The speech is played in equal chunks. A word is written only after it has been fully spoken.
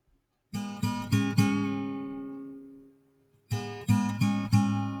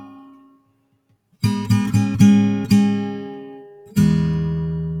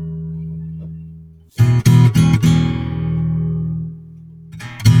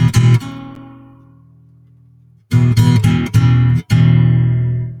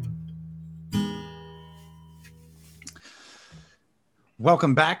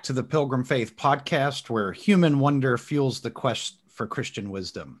Welcome back to the Pilgrim Faith Podcast, where human wonder fuels the quest for Christian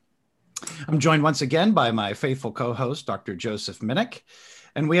wisdom. I'm joined once again by my faithful co-host, Dr. Joseph Minnick,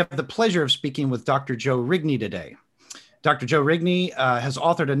 and we have the pleasure of speaking with Dr. Joe Rigney today. Dr. Joe Rigney has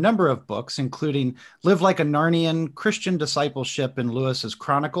authored a number of books, including Live Like a Narnian, Christian Discipleship in Lewis's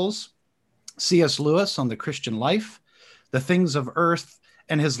Chronicles, C.S. Lewis on the Christian Life, The Things of Earth,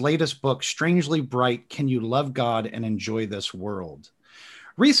 and his latest book, Strangely Bright, Can You Love God and Enjoy This World?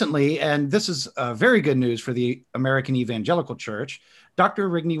 Recently, and this is very good news for the American Evangelical Church, Dr.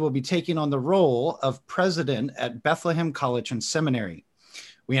 Rigney will be taking on the role of president at Bethlehem College and Seminary.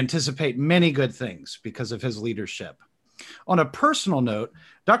 We anticipate many good things because of his leadership. On a personal note,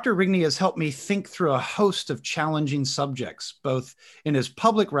 Dr. Rigney has helped me think through a host of challenging subjects, both in his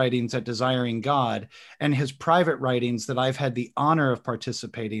public writings at Desiring God and his private writings that I've had the honor of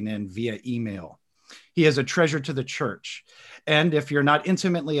participating in via email. He is a treasure to the church. And if you're not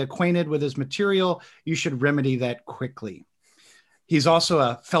intimately acquainted with his material, you should remedy that quickly. He's also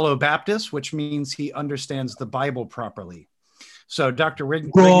a fellow Baptist, which means he understands the Bible properly. So Dr.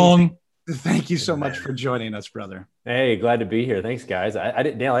 Rigney, thank you so much for joining us, brother. Hey, glad to be here. Thanks, guys. I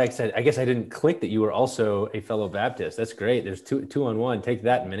didn't, Dale, like I said, I guess I didn't click that you were also a fellow Baptist. That's great. There's two on one. Take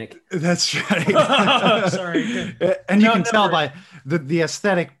that, Minnick. That's right. Sorry. And you can tell by the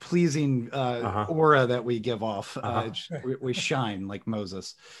aesthetic pleasing aura that we give off. We shine like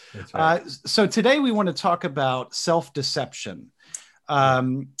Moses. That's right. So today we want to talk about self-deception.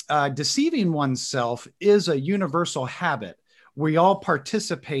 Deceiving oneself is a universal habit. We all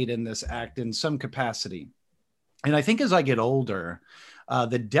participate in this act in some capacity. And I think as I get older,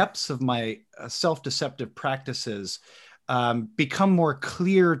 the depths of my self-deceptive practices become more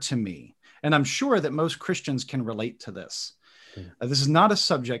clear to me. And I'm sure that most Christians can relate to this. This is not a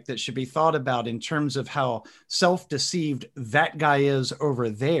subject that should be thought about in terms of how self-deceived that guy is over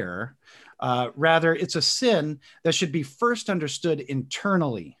there. Rather, it's a sin that should be first understood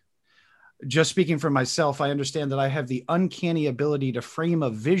internally. Just speaking for myself, I understand that I have the uncanny ability to frame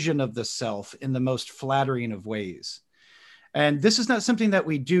a vision of the self in the most flattering of ways. And this is not something that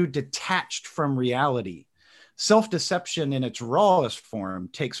we do detached from reality. Self-deception in its rawest form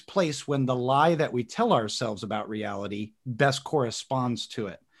takes place when the lie that we tell ourselves about reality best corresponds to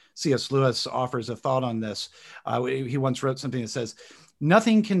it. C.S. Lewis offers a thought on this. He once wrote something that says,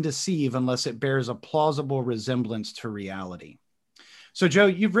 "Nothing can deceive unless it bears a plausible resemblance to reality." So, Joe,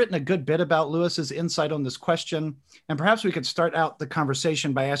 you've written a good bit about Lewis's insight on this question, and perhaps we could start out the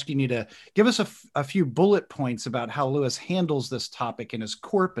conversation by asking you to give us a few bullet points about how Lewis handles this topic in his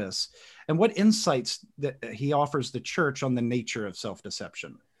corpus, and what insights that he offers the church on the nature of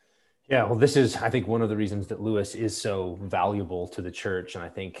self-deception. Yeah, well, this is, I think, one of the reasons that Lewis is so valuable to the church, and I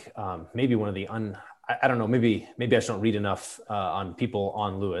think maybe one of the I don't know, maybe I just don't read enough on people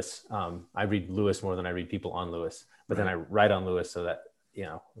on Lewis. I read Lewis more than I read people on Lewis, but then I write on Lewis so that,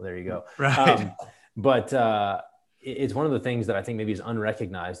 there you go. Right. But it's one of the things that I think maybe is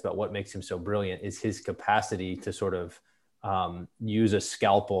unrecognized about what makes him so brilliant is his capacity to sort of use a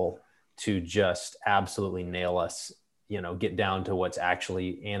scalpel to just absolutely nail us, get down to what's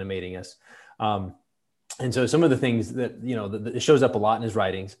actually animating us. And so some of the things that, it shows up a lot in his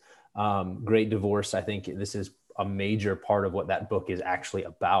writings. Great Divorce. I think this is a major part of what that book is actually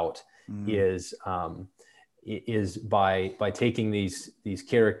about. Is by taking these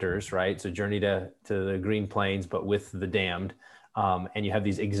characters, right? So Journey to the Green Plains, but with the damned, and you have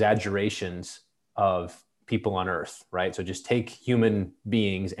these exaggerations of people on earth, right? So just take human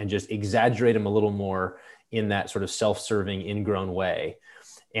beings and just exaggerate them a little more in that sort of self-serving, ingrown way,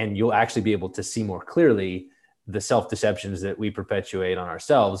 and you'll actually be able to see more clearly the self-deceptions that we perpetuate on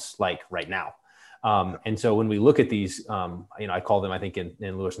ourselves, like right now. And so when we look at these, I call them, I think in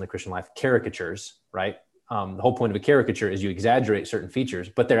Lewis and the Christian Life, caricatures, right? The whole point of a caricature is you exaggerate certain features,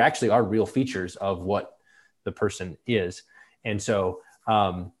 but there actually are real features of what the person is. And so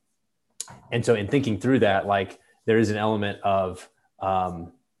in thinking through that, like there is an element of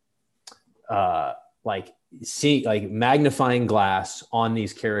magnifying glass on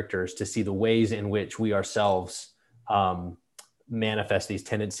these characters to see the ways in which we ourselves manifest these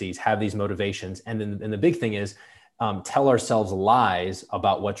tendencies, have these motivations. And then the big thing is tell ourselves lies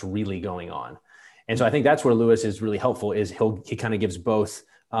about what's really going on. And so I think that's where Lewis is really helpful, is he kind of gives both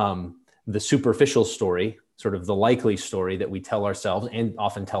the superficial story, sort of the likely story that we tell ourselves and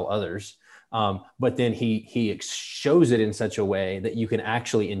often tell others. But then he shows it in such a way that you can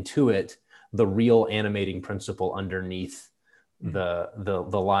actually intuit the real animating principle underneath the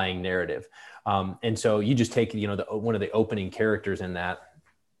lying narrative. And so you just take, one of the opening characters in that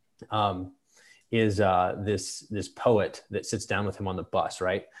is this poet that sits down with him on the bus,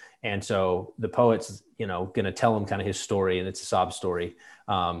 right? And so the poet's, going to tell him kind of his story, and it's a sob story.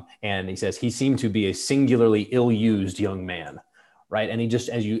 And he says he seemed to be a singularly ill-used young man, right? And he just,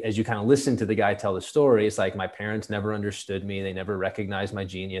 as you kind of listen to the guy tell the story, it's like, my parents never understood me. They never recognized my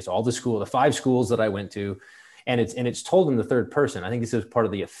genius. The 5 schools that I went to, and it's told in the third person. I think this is part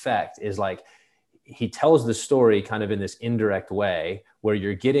of the effect, is like, he tells the story kind of in this indirect way where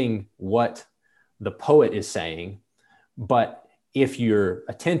you're getting what the poet is saying, but if you're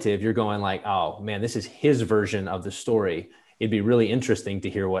attentive, you're going like, oh man, this is his version of the story. It'd be really interesting to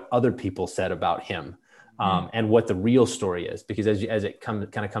hear what other people said about him, and what the real story is, because as it kind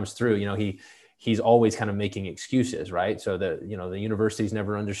of comes through, he's always kind of making excuses, right? So the universities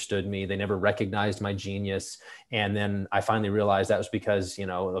never understood me. They never recognized my genius. And then I finally realized that was because,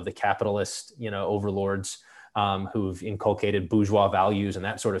 of the capitalist, overlords, who've inculcated bourgeois values and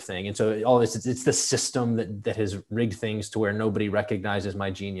that sort of thing. And so all this, it's the system that has rigged things to where nobody recognizes my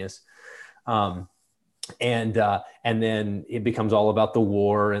genius. And then it becomes all about the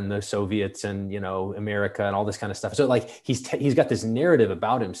war and the Soviets and, America and all this kind of stuff. So like he's got this narrative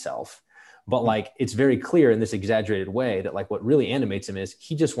about himself, but like, it's very clear in this exaggerated way that like what really animates him is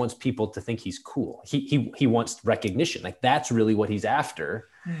he just wants people to think he's cool. He wants recognition. Like that's really what he's after.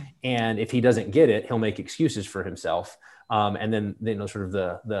 And if he doesn't get it, he'll make excuses for himself. And then, sort of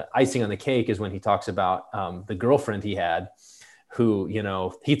the icing on the cake is when he talks about the girlfriend he had, who,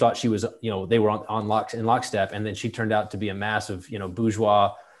 he thought she was, they were in lockstep. And then she turned out to be a mass of,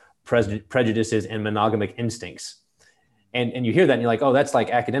 bourgeois prejudices and monogamic instincts. And you hear that and you're like, oh, that's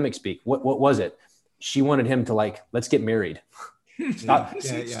like academic speak. What was it? She wanted him to like, let's get married.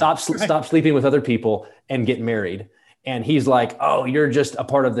 Stop sleeping with other people and get married. And he's like, oh, you're just a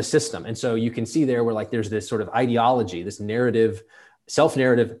part of the system. And so you can see there where like, there's this sort of ideology, this narrative,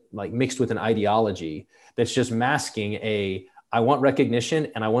 self-narrative, like mixed with an ideology that's just masking I want recognition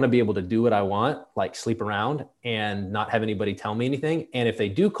and I want to be able to do what I want, like sleep around and not have anybody tell me anything. And if they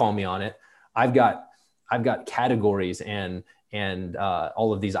do call me on it, I've got categories and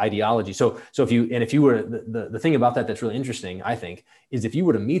all of these ideologies. So if you were the thing about that's really interesting, I think, is if you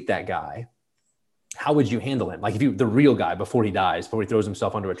were to meet that guy, how would you handle him? Like the real guy before he dies, before he throws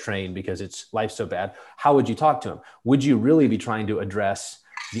himself onto a train because life's so bad, how would you talk to him? Would you really be trying to address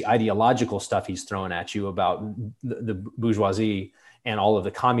the ideological stuff he's throwing at you about the bourgeoisie and all of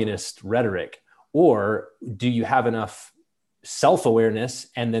the communist rhetoric? Or do you have enough self-awareness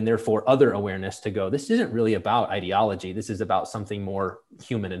and then therefore other awareness to go, this isn't really about ideology. This is about something more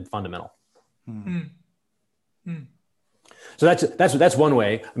human and fundamental. So that's one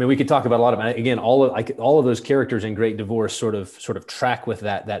way. I mean, we could talk about a lot of, again, all of those characters in Great Divorce sort of track with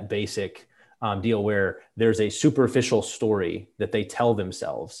that basic deal where there's a superficial story that they tell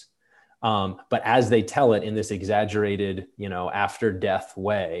themselves. But as they tell it in this exaggerated, after death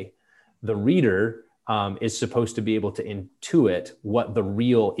way, the reader is supposed to be able to intuit what the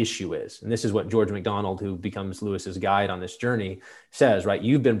real issue is. And this is what George MacDonald, who becomes Lewis's guide on this journey, says, right?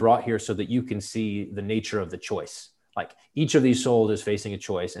 You've been brought here so that you can see the nature of the choice. Like each of these souls is facing a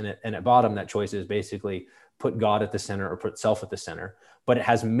choice. And at bottom, that choice is basically put God at the center or put self at the center. But it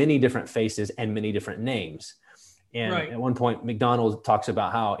has many different faces and many different names. And At one point, MacDonald talks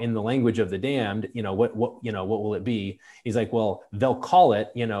about how in the language of the damned, what will it be? He's like, well, they'll call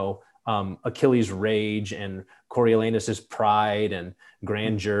it, Achilles' rage and Coriolanus's pride and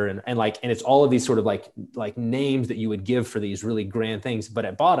grandeur and it's all of these sort of like names that you would give for these really grand things. But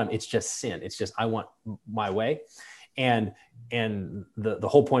at bottom, it's just sin. It's just, I want my way. And the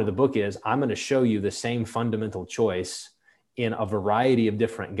whole point of the book is I'm going to show you the same fundamental choice in a variety of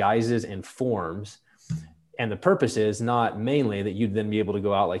different guises and forms. And the purpose is not mainly that you'd then be able to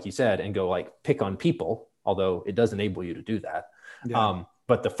go out, like you said, and go like pick on people, although it does enable you to do that. Yeah.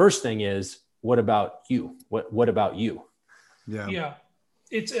 But the first thing is, what about you? What about you? Yeah.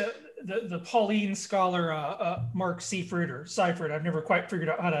 It's the Pauline scholar, Mark Seifert. I've never quite figured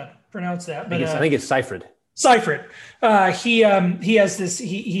out how to pronounce that. But I think it's Seifert. He has this.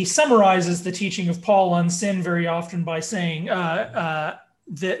 He summarizes the teaching of Paul on sin very often by saying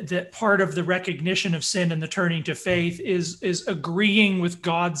that part of the recognition of sin and the turning to faith is agreeing with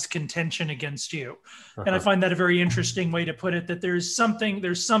God's contention against you. Uh-huh. And I find that a very interesting way to put it. That there's something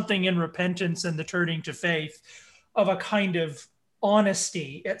in repentance and the turning to faith of a kind of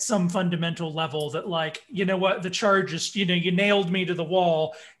honesty at some fundamental level that, like, you know what, the charge is, you nailed me to the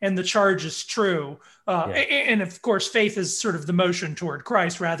wall and the charge is true. And of course, faith is sort of the motion toward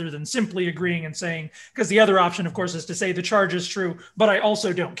Christ rather than simply agreeing and saying, because the other option, of course, is to say the charge is true, but I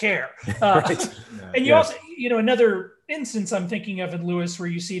also don't care. Right. And you also, another instance I'm thinking of in Lewis where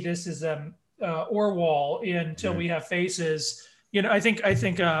you see this is Orwell in Till We Have Faces. I think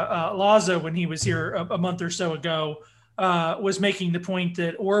Laza, when he was here a month or so ago, was making the point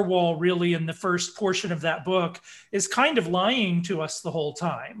that Orwell really in the first portion of that book is kind of lying to us the whole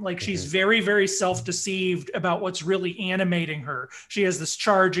time. Like she's very, very self-deceived about what's really animating her. She has this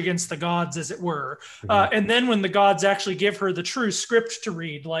charge against the gods, as it were. And then when the gods actually give her the true script to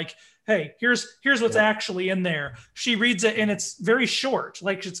read, like, hey, here's what's actually in there. She reads it and it's very short.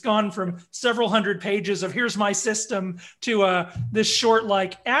 Like it's gone from several hundred pages of here's my system to this short,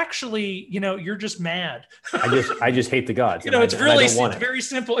 like, actually, you're just mad. I just hate the gods. It's really, it's very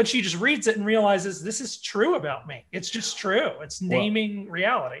simple. And she just reads it and realizes this is true about me. It's just true. It's naming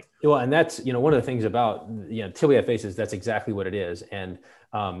reality. Well, and that's, one of the things about, Till We Have Faces, that's exactly what it is. And,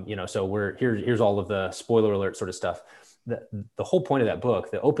 so here's all of the spoiler alert sort of stuff. The whole point of that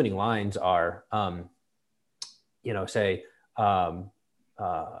book, the opening lines are,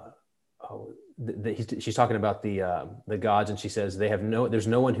 she's talking about the gods, and she says there's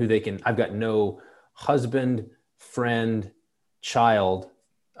no one who they can. I've got no husband, friend, child,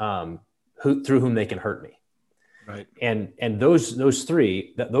 through whom they can hurt me. Right. And those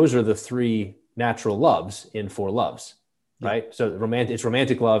three, those are the three natural loves in Four Loves. Right. So it's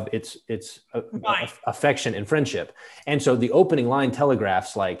romantic love. It's affection and friendship. And so the opening line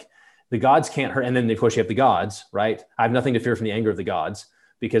telegraphs like the gods can't hurt. And then of course you have the gods, right? I have nothing to fear from the anger of the gods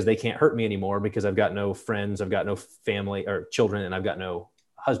because they can't hurt me anymore because I've got no friends, I've got no family or children, and I've got no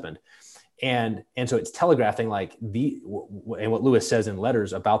husband. And so it's telegraphing like and what Lewis says in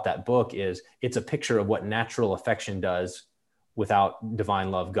Letters about that book is it's a picture of what natural affection does without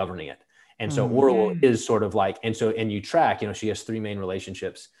divine love governing it. And so Orwell is sort of like, and you track, she has three main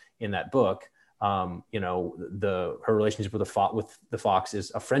relationships in that book. Her relationship with the fox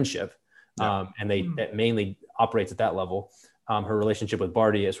is a friendship. And that mainly operates at that level. Her relationship with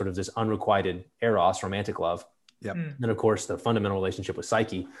Barty is sort of this unrequited eros, romantic love. Yep. Then of course the fundamental relationship with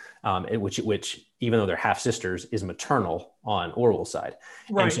Psyche, which even though they're half sisters, is maternal on Orwell's side.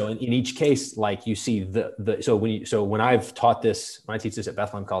 Right. And so in each case, like you see when I've taught this, when I teach this at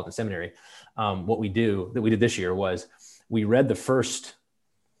Bethlehem College and Seminary, what we did this year was we read the first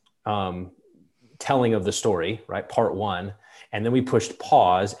telling of the story, right, part one, and then we pushed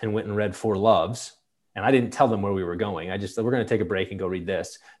pause and went and read Four Loves. And I didn't tell them where we were going. I just said, we're going to take a break and go read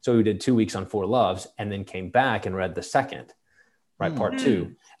this. So we did 2 weeks on Four Loves and then came back and read the second, right, part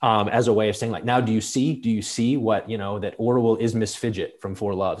two, as a way of saying like, now do you see what, that Orwell is Miss Fidget from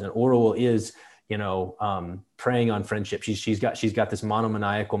Four Loves, and Orwell is, preying on friendship. She's got this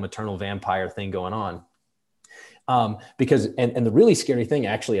monomaniacal maternal vampire thing going on. Because the really scary thing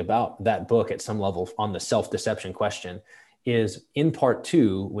actually about that book at some level on the self-deception question is in part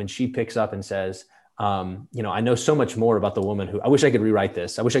two, when she picks up and says, I know so much more about the woman who, I wish I could rewrite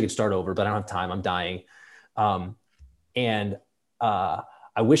this. I wish I could start over, but I don't have time. I'm dying. I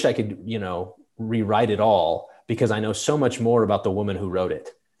wish I could, rewrite it all because I know so much more about the woman who wrote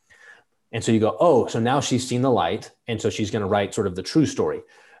it. And so you go, oh, so now she's seen the light. And so she's going to write sort of the true story.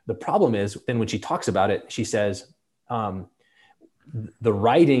 The problem is then when she talks about it, she says, the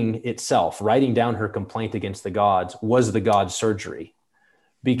writing itself, writing down her complaint against the gods was the god's surgery,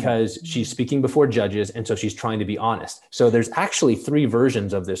 because she's speaking before judges. And so she's trying to be honest. So there's actually three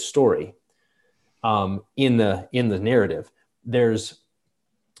versions of this story in the narrative. There's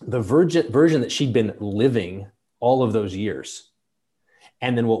the version that she'd been living all of those years.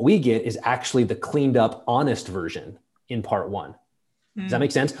 And then what we get is actually the cleaned up, honest version in part one. Does that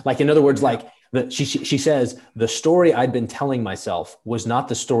make sense? Like, in other words, like she says, the story I'd been telling myself was not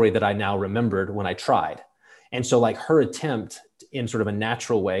the story that I now remembered when I tried. And so like her attempt in sort of a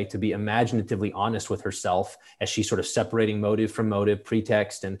natural way to be imaginatively honest with herself as she's sort of separating motive from motive,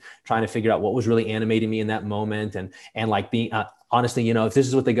 pretext, and trying to figure out what was really animating me in that moment. And like being honestly, if this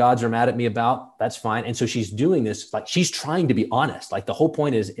is what the gods are mad at me about, that's fine. And so she's doing this, like she's trying to be honest. Like the whole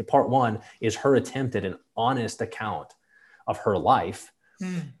point is part one is her attempt at an honest account of her life.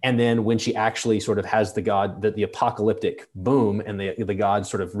 And then when she actually sort of has the apocalyptic boom and the gods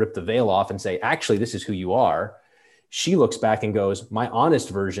sort of rip the veil off and say, actually, this is who you are. She looks back and goes, my honest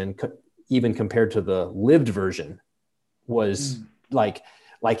version, even compared to the lived version, was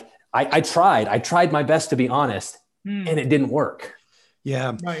I tried my best to be honest and it didn't work.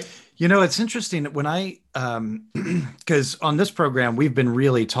 Yeah. Right. It's interesting when because on this program, we've been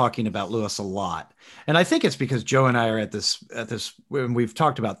really talking about Lewis a lot. And I think it's because Joe and I are at this, when we've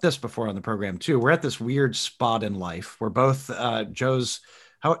talked about this before on the program too, we're at this weird spot in life where both Joe's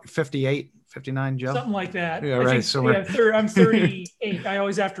 58, 59, Joe? Something like that. Yeah, I right. think, So we're I'm 38. I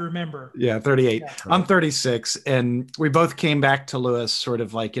always have to remember. Yeah, 38. Yeah. I'm 36, and we both came back to Lewis sort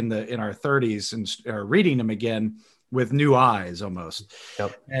of like in our 30s and are reading him again with new eyes almost.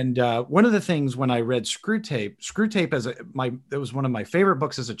 Yep. And one of the things when I read Screwtape it was one of my favorite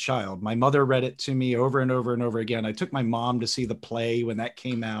books as a child. My mother read it to me over and over and over again. I took my mom to see the play when that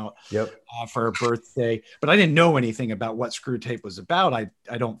came out for her birthday, but I didn't know anything about what Screwtape was about.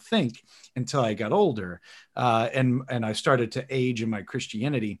 I don't think until I got older, and I started to age in my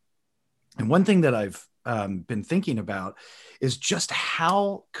Christianity. And one thing that I've been thinking about is just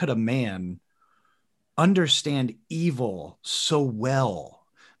how could a man understand evil so well,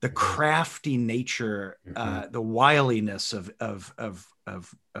 the crafty nature, the wiliness of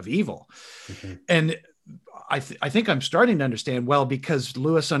evil. And I think I'm starting to understand well, because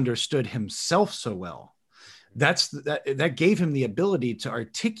Lewis understood himself so well. That gave him the ability to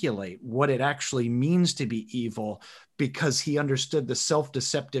articulate what it actually means to be evil, because he understood the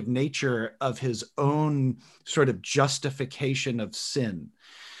self-deceptive nature of his own sort of justification of sin.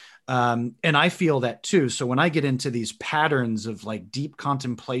 And I feel that too. So when I get into these patterns of like deep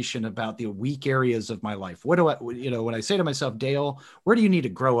contemplation about the weak areas of my life, what do I, when I say to myself, Dale, where do you need to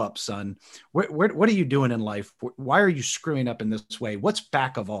grow up, son? What are you doing in life? Why are you screwing up in this way? What's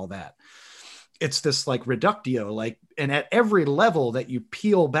back of all that? It's this like reductio, and at every level that you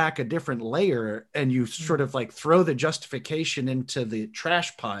peel back a different layer and you sort of like throw the justification into the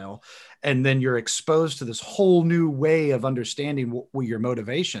trash pile, and then you're exposed to this whole new way of understanding your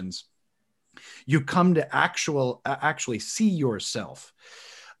motivations. You come to actually see yourself,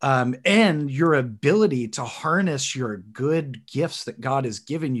 and your ability to harness your good gifts that God has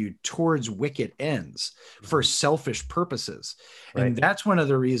given you towards wicked ends for selfish purposes. Right. And that's one of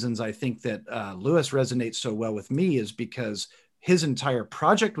the reasons I think that Lewis resonates so well with me, is because his entire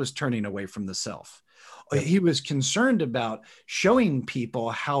project was turning away from the self. Yep. He was concerned about showing people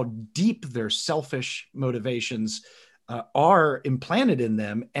how deep their selfish motivations are implanted in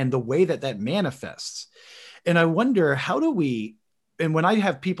them, and the way that manifests. And I wonder, and when I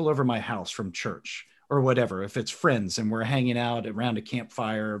have people over my house from church or whatever, if it's friends and we're hanging out around a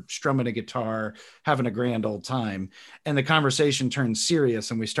campfire, strumming a guitar, having a grand old time, and the conversation turns serious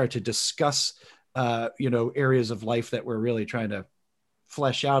and we start to discuss, areas of life that we're really trying to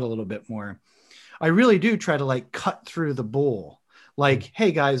flesh out a little bit more, I really do try to like cut through the bull. Like,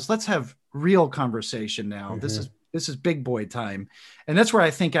 hey guys, let's have real conversation now. Mm-hmm. This is big boy time. And that's where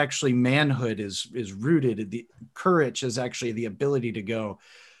I think actually manhood is rooted. The courage is actually the ability to go,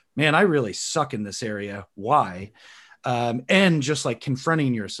 man, I really suck in this area. Why? And just like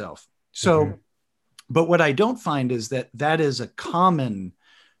confronting yourself. So, but what I don't find is that is a common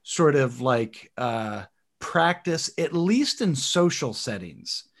sort of like practice, at least in social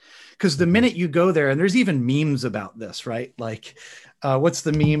settings. Because the minute you go there, and there's even memes about this, right? Like, what's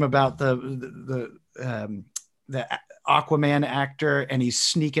the meme about the Aquaman actor, and he's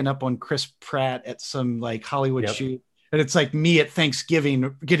sneaking up on Chris Pratt at some like Hollywood shoot, and it's like me at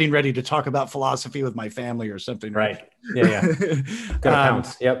Thanksgiving getting ready to talk about philosophy with my family or something. Right. Yeah. Gotta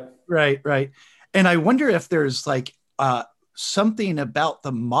pounce. Yep. Right. And I wonder if there's like something about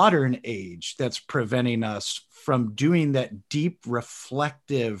the modern age that's preventing us from doing that deep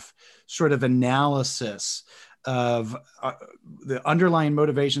reflective sort of analysis of the underlying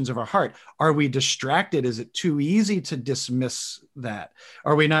motivations of our heart. Are we distracted? Is it too easy to dismiss that?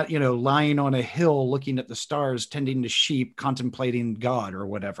 Are we not, lying on a hill looking at the stars, tending to sheep, contemplating God or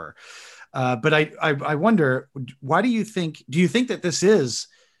whatever? But I wonder, why do you think that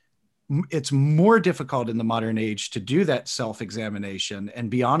it's more difficult in the modern age to do that self-examination and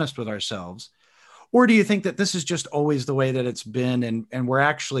be honest with ourselves? Or do you think that this is just always the way that it's been, and we're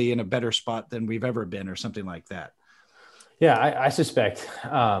actually in a better spot than we've ever been, or something like that? Yeah, I suspect,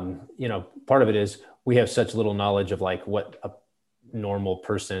 part of it is we have such little knowledge of like what a normal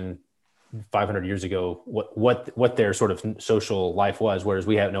person 500 years ago, what their sort of social life was, whereas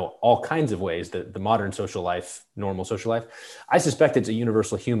we have all kinds of ways that the modern social life, normal social life. I suspect it's a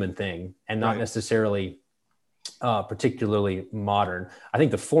universal human thing and not necessarily particularly modern. I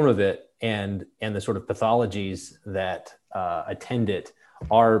think the form of it and the sort of pathologies that attend it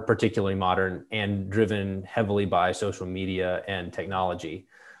are particularly modern and driven heavily by social media and technology.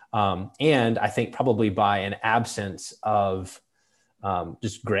 And I think probably by an absence of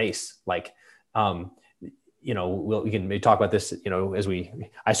just grace. Like, we can maybe talk about this, I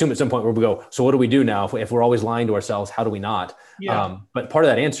assume at some point where we go, so what do we do now? If we're always lying to ourselves, how do we not? Yeah. But part of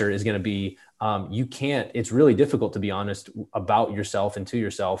that answer is going to be, it's really difficult to be honest about yourself and to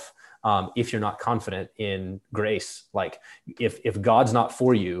yourself if you're not confident in grace. Like if God's not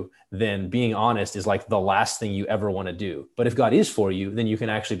for you, then being honest is like the last thing you ever want to do. But if God is for you, then you can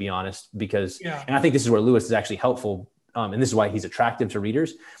actually be honest because, and I think this is where Lewis is actually helpful. And this is why he's attractive to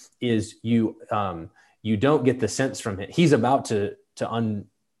readers is you don't get the sense from him. He's about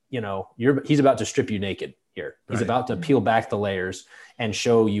he's about to strip you naked here. He's about to peel back the layers and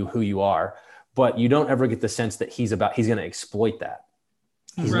show you who you are, but you don't ever get the sense that he's going to exploit that.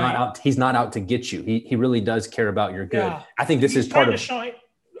 He's not out to get you. He really does care about your good. Yeah. I think this is part of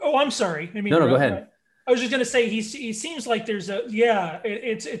Oh, I'm sorry. I mean, no, go ahead. I was just going to say, he seems like there's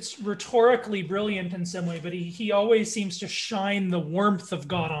it's rhetorically brilliant in some way, but he always seems to shine the warmth of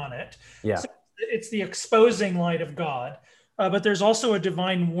God on it. Yeah. So it's the exposing light of God. But there's also a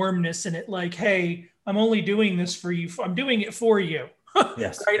divine warmness in it. Like, hey, I'm only doing this for you. I'm doing it for you.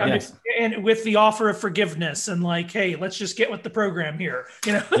 Yes. Right. Yes. And with the offer of forgiveness and like, hey, let's just get with the program here.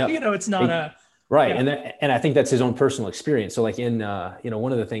 It's not right. Yeah. And I think that's his own personal experience. So like in,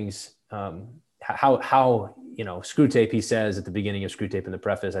 one of the things, how Screwtape, he says at the beginning of Screwtape in the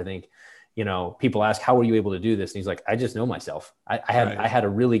preface, I think, people ask, how were you able to do this? And he's like, I just know myself. I had a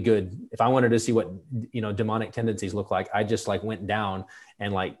really good, if I wanted to see what, demonic tendencies look like, I just like went down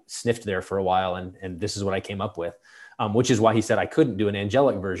and like sniffed there for a while. And this is what I came up with, which is why he said I couldn't do an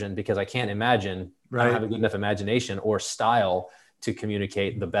angelic version because I can't imagine, I don't have a good enough imagination or style to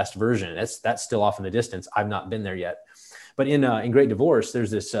communicate the best version. That's still off in the distance. I've not been there yet. But in Great Divorce,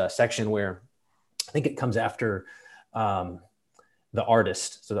 there's this section where I think it comes after the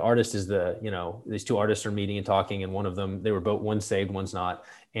artist. So the artist is these two artists are meeting and talking, and one of them, one's saved, one's not.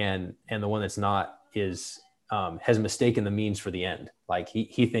 And the one that's not has mistaken the means for the end. Like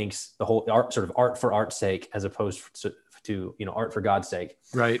he thinks the whole art, sort of art for art's sake, as opposed to art for God's sake.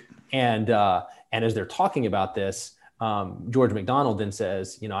 Right. And as they're talking about this, George MacDonald then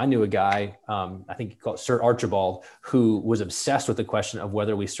says, I knew a guy, I think he called Sir Archibald, who was obsessed with the question of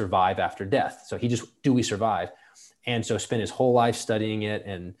whether we survive after death. So do we survive? And so spent his whole life studying it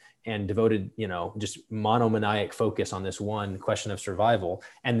and devoted, just monomaniac focus on this one question of survival,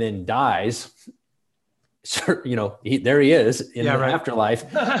 and then dies. So, there he is in the afterlife,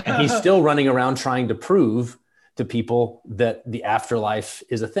 and he's still running around trying to prove to people that the afterlife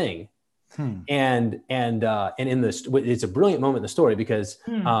is a thing. And in this, it's a brilliant moment in the story because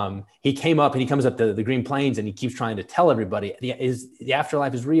he comes up to the Green Plains and he keeps trying to tell everybody the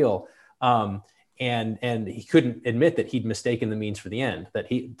afterlife is real. And he couldn't admit that he'd mistaken the means for the end, that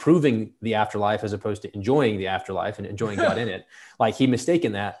he proving the afterlife as opposed to enjoying the afterlife and enjoying God in it. Like he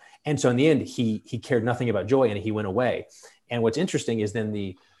mistaken that. And so in the end, he cared nothing about joy and he went away. And what's interesting is then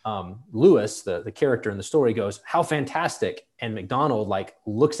the Lewis, the character in the story, goes, "How fantastic." And MacDonald like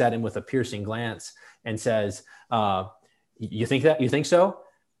looks at him with a piercing glance and says, you think that? You think so?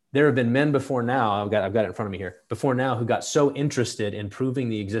 There have been men before now, I've got it in front of me here, before now who got so interested in proving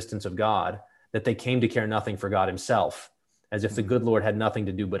the existence of God that they came to care nothing for God himself, as if the good Lord had nothing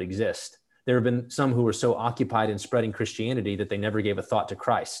to do but exist. There have been some who were so occupied in spreading Christianity that they never gave a thought to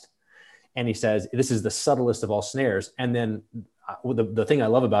Christ. And he says, this is the subtlest of all snares. And then the thing I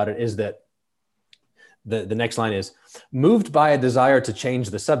love about it is that the next line is, moved by a desire to change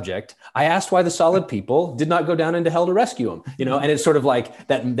the subject, I asked why the solid people did not go down into hell to rescue him. And it's sort of like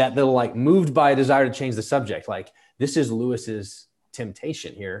that little like moved by a desire to change the subject. Like this is Lewis's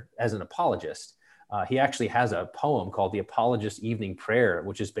temptation here as an apologist. He actually has a poem called The Apologist's Evening Prayer,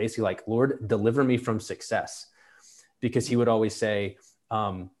 which is basically like, Lord, deliver me from success. Because he would always say,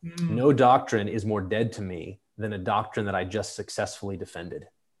 no doctrine is more dead to me than a doctrine that I just successfully defended.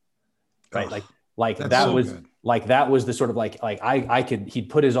 Right. That was the sort of he'd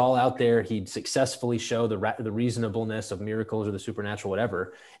put his all out there. He'd successfully show the reasonableness of miracles or the supernatural,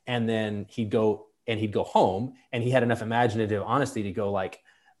 whatever. And then he'd go home, and he had enough imaginative honesty to go like,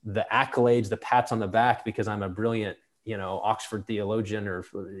 the accolades, the pats on the back because I'm a brilliant, Oxford theologian or,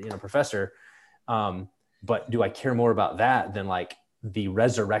 professor. But do I care more about that than like the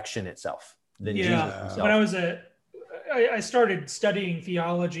resurrection itself than Jesus himself? When I started studying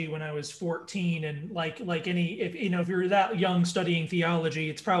theology when I was 14, and if you're that young studying theology,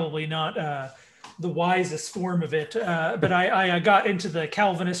 it's probably not the wisest form of it. But I got into the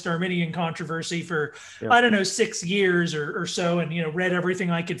Calvinist Arminian controversy for, 6 years or so, and, read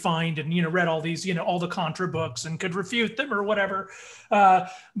everything I could find, and, read all these, all the contra books and could refute them or whatever.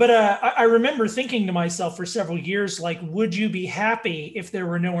 But I remember thinking to myself for several years, like, would you be happy if there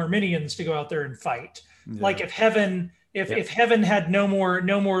were no Arminians to go out there and fight? Yeah. Like if heaven had no more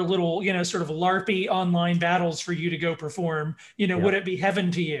little, sort of LARPy online battles for you to go perform, would it be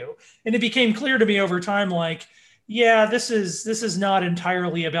heaven to you? And it became clear to me over time, like, yeah, this is not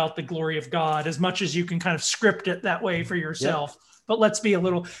entirely about the glory of God as much as you can kind of script it that way for yourself. Yep. But let's be a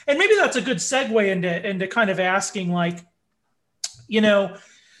little, and maybe that's a good segue into kind of asking, like,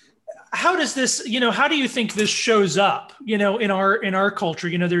 how does this, how do you think this shows up, in our culture?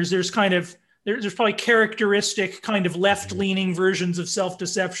 There's kind of, there's probably characteristic kind of left-leaning versions of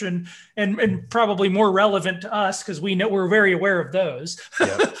self-deception, and probably more relevant to us because we're very aware of those.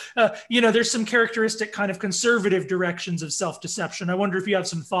 Yep. There's some characteristic kind of conservative directions of self-deception. I wonder if you have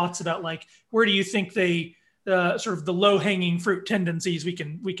some thoughts about, like, where do you think they sort of the low-hanging fruit tendencies we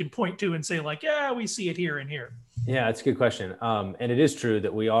can point to and say, like, yeah, we see it here and here. Yeah, it's a good question. And it is true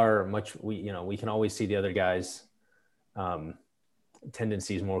that we can always see the other guys'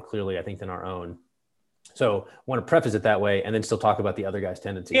 tendencies more clearly, I think, than our own. So I want to preface it that way and then still talk about the other guy's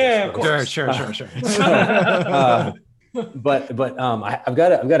tendencies. Yeah, of course. Sure. But I've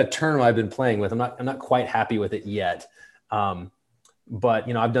got a term I've been playing with. I'm not quite happy with it yet.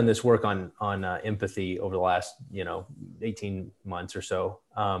 But I've done this work on empathy over the last 18 months or so,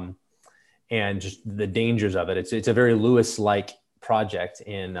 and just the dangers of it. It's a very Lewis-like project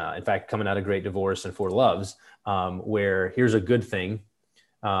in fact, coming out of Great Divorce and Four Loves, where here's a good thing,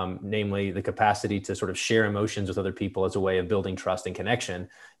 namely the capacity to sort of share emotions with other people as a way of building trust and connection,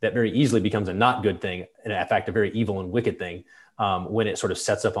 that very easily becomes a not good thing, and in fact, a very evil and wicked thing when it sort of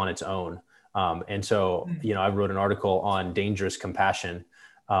sets up on its own. And so, I wrote an article on dangerous compassion,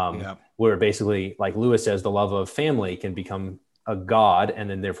 where basically, like Lewis says, the love of family can become a god and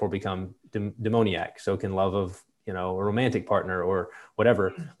then therefore become demoniac. So can love of, a romantic partner or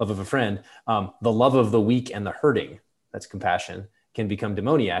whatever, love of a friend, the love of the weak and the hurting, that's compassion, can become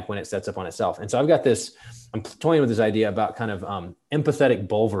demoniac when it sets up on itself. And so I'm toying with this idea about kind of empathetic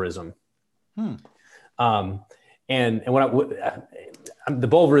bulverism. And what the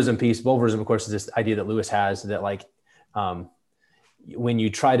bulverism piece, of course, is this idea that Lewis has that, like, when you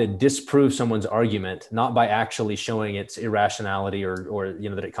try to disprove someone's argument, not by actually showing its irrationality or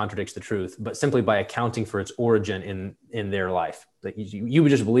that it contradicts the truth, but simply by accounting for its origin in their life. That you would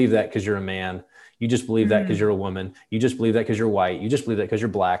just believe that because you're a man. You just believe that because you're a woman. You just believe that because you're white. You just believe that because you're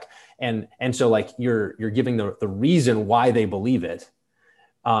black. And so, like, you're giving the reason why they believe it.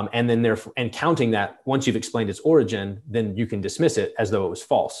 And then counting that once you've explained its origin, then you can dismiss it as though it was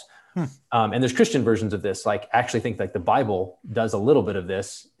false. And there's Christian versions of this, like, actually think like the Bible does a little bit of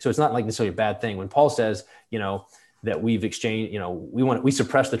this. So it's not like necessarily a bad thing. When Paul says, that we've exchanged, we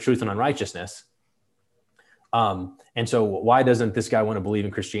suppress the truth and unrighteousness. And so why doesn't this guy want to believe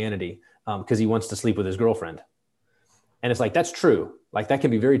in Christianity? Because he wants to sleep with his girlfriend. And it's like, that's true. Like, that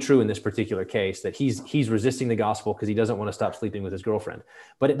can be very true in this particular case, that he's resisting the gospel because he doesn't want to stop sleeping with his girlfriend.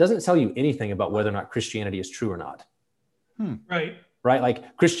 But it doesn't tell you anything about whether or not Christianity is true or not. Right?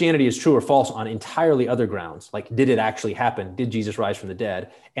 Like, Christianity is true or false on entirely other grounds. Like, did it actually happen? Did Jesus rise from the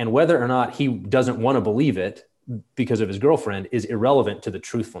dead? And whether or not he doesn't want to believe it because of his girlfriend is irrelevant to the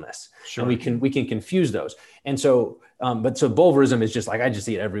truthfulness. Sure. And we can confuse those. And so, so bulverism is just like, I just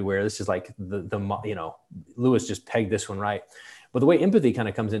see it everywhere. This is like Lewis just pegged this one right. But the way empathy kind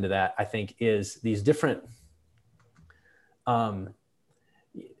of comes into that, I think, is these different, the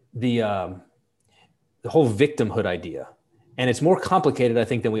whole victimhood idea. And it's more complicated, I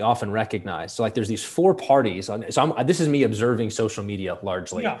think, than we often recognize. So, like, there's these four parties. This is me observing social media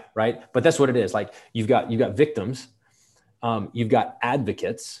largely, right? But that's what it is. Like, you've got victims, you've got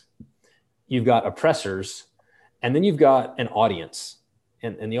advocates, you've got oppressors, and then you've got an audience.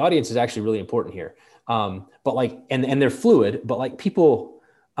 And the audience is actually really important here. But like, and they're fluid, but like people.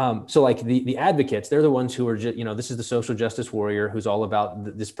 So like the advocates, they're the ones who are just, this is the social justice warrior who's all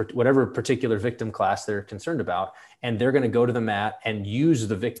about this, whatever particular victim class they're concerned about. And they're going to go to the mat and use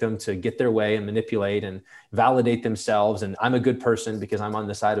the victim to get their way and manipulate and validate themselves. And I'm a good person because I'm on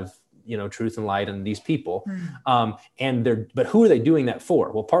the side of, truth and light and these people. But who are they doing that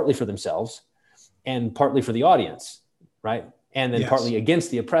for? Well, partly for themselves and partly for the audience, right? And then partly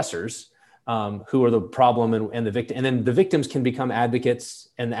against the oppressors. Who are the problem and the victim. And then the victims can become advocates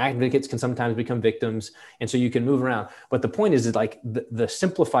and the advocates can sometimes become victims. And so you can move around. But the point is like the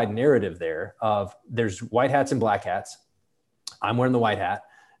simplified narrative there of there's white hats and black hats. I'm wearing the white hat,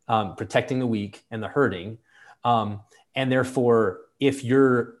 protecting the weak and the hurting. And therefore, if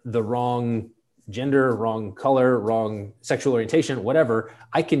you're the wrong gender, wrong color, wrong sexual orientation, whatever,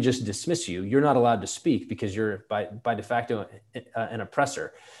 I can just dismiss you. You're not allowed to speak because you're by de facto an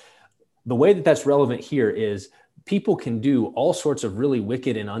oppressor. The way that that's relevant here is people can do all sorts of really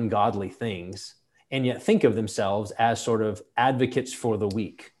wicked and ungodly things and yet think of themselves as sort of advocates for the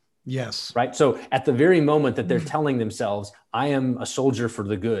weak. Yes. Right. So at the very moment that they're telling themselves, I am a soldier for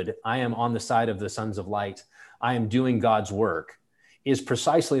the good, I am on the side of the sons of light, I am doing God's work, is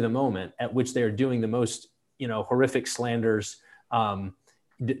precisely the moment at which they're doing the most, horrific slanders,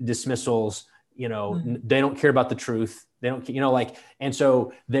 dismissals, they don't care about the truth. They don't, and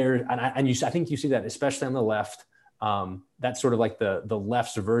so I think you see that especially on the left. That's sort of like the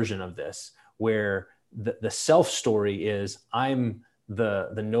left's version of this, where the self story is, I'm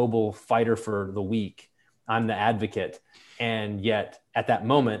the noble fighter for the weak, I'm the advocate. And yet at that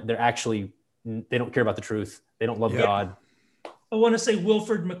moment, they don't care about the truth. They don't love God. I want to say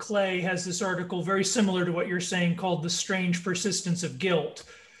Wilfred McClay has this article very similar to what you're saying called The Strange Persistence of Guilt.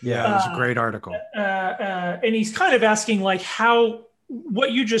 Yeah, it was a great article. And he's kind of asking like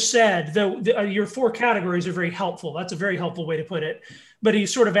what you just said, though your 4 categories are very helpful. That's a very helpful way to put it. But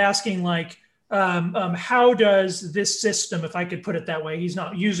he's sort of asking like, how does this system, if I could put it that way, he's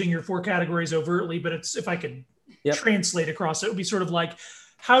not using your 4 categories overtly, but if I could translate across it, would be sort of like,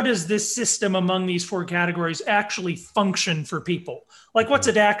 how does this system among these 4 categories actually function for people? Like, what's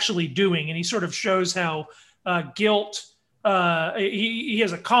it actually doing? And he sort of shows how guilt, he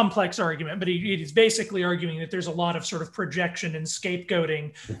has a complex argument, but he's basically arguing that there's a lot of sort of projection and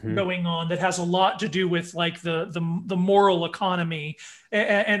scapegoating going on that has a lot to do with like the moral economy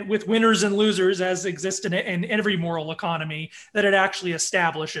and with winners and losers as exist in every moral economy that it actually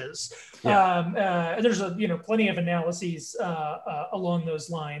establishes. There's plenty of analyses along those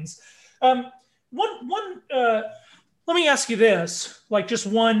lines. Let me ask you this, like just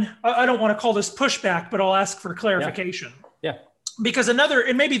one, I don't want to call this pushback, but I'll ask for clarification. Yeah. Because another,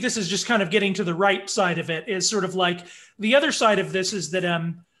 and maybe this is just kind of getting to the right side of it, is sort of like the other side of this is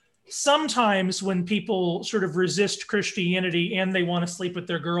that sometimes when people sort of resist Christianity and they want to sleep with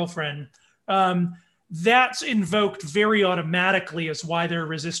their girlfriend, that's invoked very automatically as why they're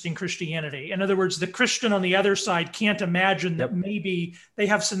resisting Christianity. In other words, the Christian on the other side can't imagine that maybe they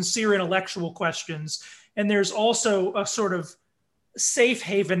have sincere intellectual questions. And there's also a sort of safe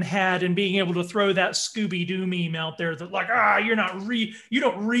haven had in being able to throw that Scooby-Doo meme out there that like, you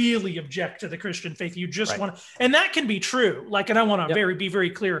don't really object to the Christian faith. You just want to, and that can be true. Like, and I want to be very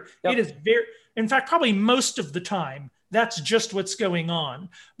clear. It is in fact, probably most of the time, that's just what's going on.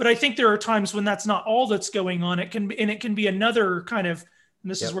 But I think there are times when that's not all that's going on. It can be another kind of, and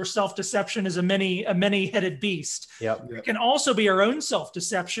this is where self-deception is a many-headed beast. It can also be our own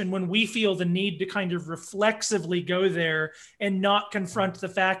self-deception when we feel the need to kind of reflexively go there and not confront the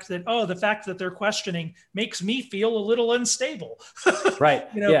fact that, the fact that they're questioning makes me feel a little unstable. Right.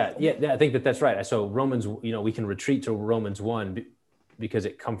 Yeah. I think that's right. So Romans, we can retreat to Romans 1 because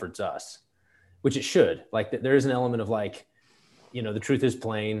it comforts us, which it should. Like there is an element of like, the truth is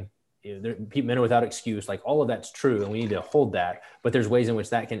plain. Men are without excuse, like all of that's true, and we need to hold that. But there's ways in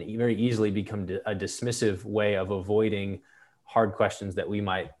which that can very easily become a dismissive way of avoiding hard questions that we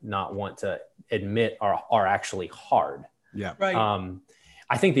might not want to admit are actually hard. Yeah. Right.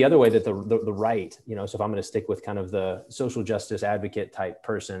 I think the other way that the right, so if I'm going to stick with kind of the social justice advocate type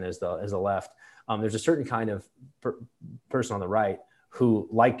person as the left, there's a certain kind of person on the right who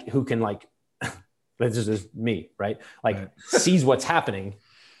can this is me, right? Sees what's happening.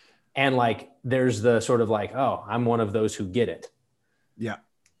 And like, there's the sort of like, I'm one of those who get it. Yeah.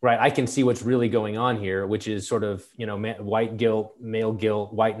 Right. I can see what's really going on here, which is sort of, white guilt, male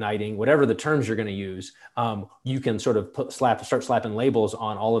guilt, white knighting, whatever the terms you're going to use. You can sort of start slapping labels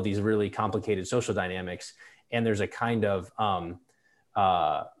on all of these really complicated social dynamics. And there's a kind of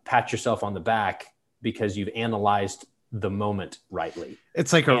pat yourself on the back because you've analyzed the moment rightly.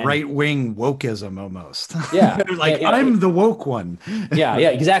 It's like a right-wing wokeism almost. Yeah. I'm the woke one. Yeah,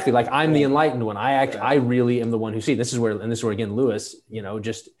 exactly. Like I'm the enlightened one. I really am the one who sees. This is where again, Lewis,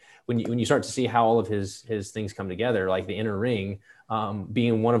 just when you start to see how all of his things come together, like the inner ring,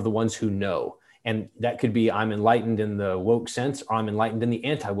 being one of the ones who know. And that could be, I'm enlightened in the woke sense, or I'm enlightened in the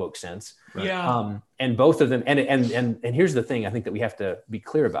anti-woke sense. Right. Yeah. And both of them, and here's the thing I think that we have to be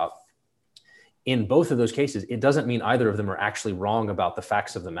clear about. In both of those cases, it doesn't mean either of them are actually wrong about the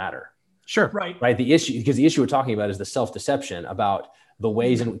facts of the matter. Sure. Right. The issue we're talking about is the self-deception about the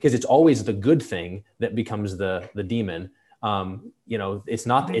ways because it's always the good thing that becomes the demon. It's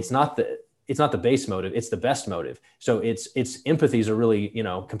not the base motive, it's the best motive. So it's empathies are really,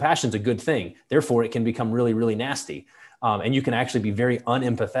 compassion's a good thing. Therefore it can become really, really nasty. And you can actually be very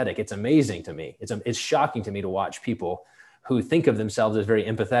unempathetic. It's amazing to me. It's shocking to me to watch people who think of themselves as very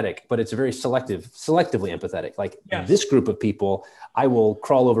empathetic, but it's very selectively empathetic. Like this group of people, I will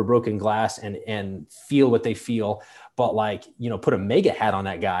crawl over broken glass and feel what they feel. But put a mega hat on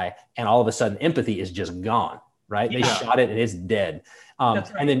that guy and all of a sudden empathy is just gone, right? They shot it and it's dead.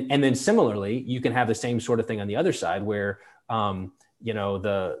 That's right. And then similarly, you can have the same sort of thing on the other side where,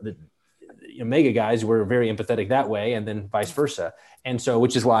 the mega guys were very empathetic that way, and then vice versa. And so,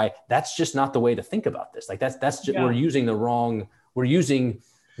 which is why that's just not the way to think about this. Like that's just, we're using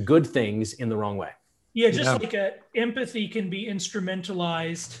good things in the wrong way. Yeah, just like empathy can be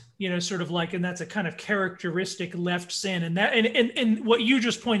instrumentalized, sort of like, and that's a kind of characteristic left sin. And that, and what you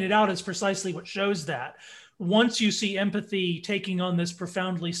just pointed out is precisely what shows that. Once you see empathy taking on this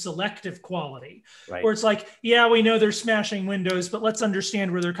profoundly selective quality, right, where it's like, yeah, we know they're smashing windows, but let's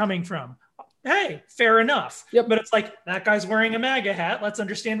understand where they're coming from. Hey, fair enough. Yep. But it's like, that guy's wearing a MAGA hat. Let's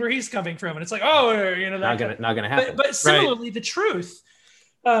understand where he's coming from. And it's like, oh, not gonna happen. But similarly, the truth,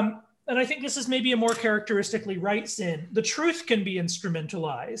 and I think this is maybe a more characteristically right sin. The truth can be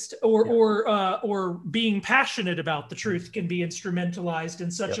instrumentalized, or being passionate about the truth can be instrumentalized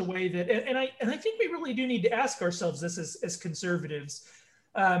in such a way that, and I think we really do need to ask ourselves this as conservatives.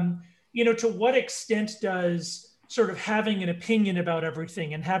 To what extent does sort of having an opinion about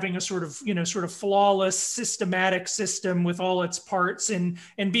everything and having a sort of flawless, systematic system with all its parts and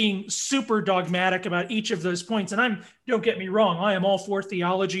being super dogmatic about each of those points. And don't get me wrong, I am all for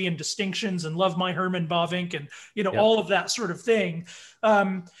theology and distinctions and love my Herman Bavinck and, all of that sort of thing.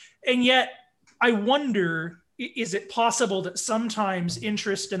 And yet I wonder, is it possible that sometimes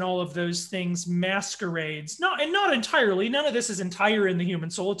interest in all of those things masquerades? Not entirely. None of this is entire in the human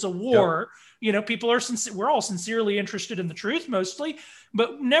soul. It's a war. Yep. People are we're all sincerely interested in the truth mostly,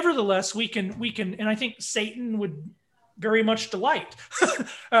 but nevertheless, we can, and I think Satan would very much delight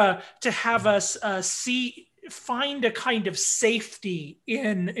to have us find a kind of safety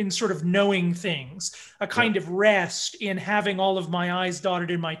in sort of knowing things, a kind of rest in having all of my I's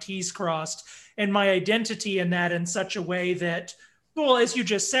dotted and my T's crossed, and my identity in that in such a way that, well, as you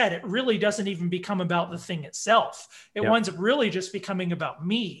just said, it really doesn't even become about the thing itself. It winds up really just becoming about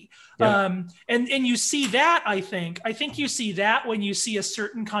me. And you see that, I think you see that when you see a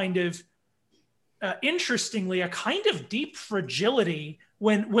certain kind of, interestingly, a kind of deep fragility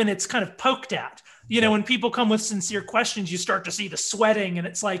when it's kind of poked at. When people come with sincere questions, you start to see the sweating, and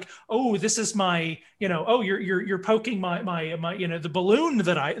it's like, oh, this is my, you're poking my the balloon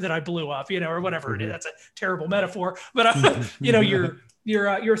that I blew up, or whatever it is. That's a terrible metaphor, but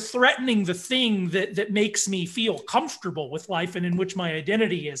you're threatening the thing that makes me feel comfortable with life and in which my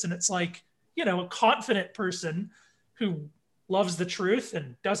identity is. And it's like, a confident person who loves the truth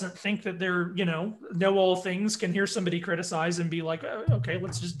and doesn't think that they're, know all things, can hear somebody criticize and be like, oh, okay,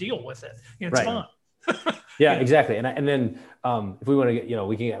 let's just deal with it. It's fun. Yeah, exactly. And then if we want to get,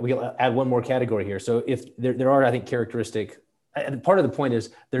 we can add one more category here. So if there are, I think, characteristic, and part of the point is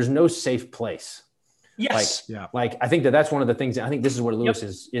there's no safe place. Yes. Like I think that's one of the things. I think this is where Lewis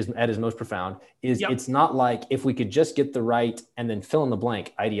is at his most profound. It's not like if we could just get the right and then fill in the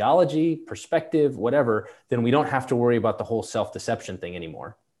blank ideology, perspective, whatever, then we don't have to worry about the whole self-deception thing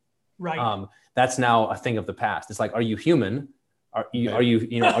anymore. Right. That's now a thing of the past. It's like, are you human? Are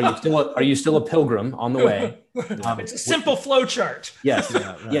you still a pilgrim on the way? It's a simple flow chart. Yes.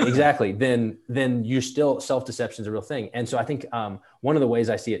 Yeah, exactly. Then you're still, self-deception is a real thing. And so I think one of the ways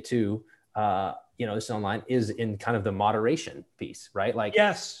I see it too, this online, is in kind of the moderation piece, right? Like,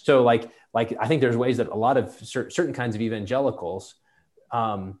 yes. So like I think there's ways that a lot of certain kinds of evangelicals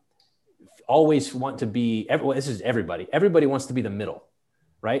always want to be, this is everybody wants to be the middle,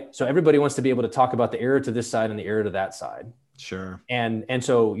 right? So everybody wants to be able to talk about the error to this side and the error to that side. Sure. And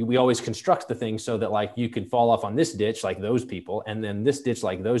so we always construct the thing so that like you can fall off on this ditch like those people, and then this ditch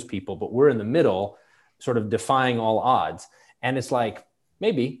like those people, but we're in the middle, sort of defying all odds. And it's like,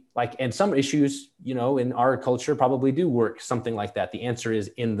 maybe like, and some issues, in our culture probably do work something like that. The answer is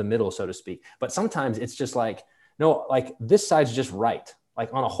in the middle, so to speak. But sometimes it's just like, no, like this side's just right,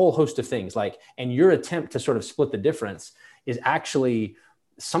 like on a whole host of things, like, and your attempt to sort of split the difference is actually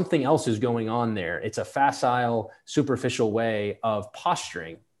something else is going on there. It's a facile, superficial way of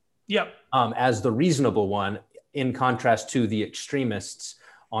posturing as the reasonable one, in contrast to the extremists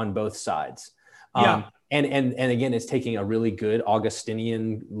on both sides. And again, it's taking a really good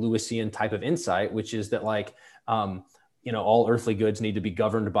Augustinian, Lewisian type of insight, which is that like, all earthly goods need to be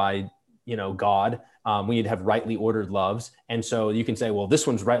governed by, God. We need to have rightly ordered loves. And so you can say, well, this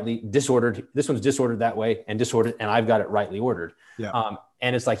one's rightly disordered. This one's disordered that way and disordered, and I've got it rightly ordered. Yeah.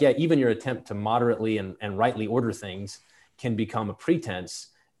 And it's like, even your attempt to moderately and rightly order things can become a pretense.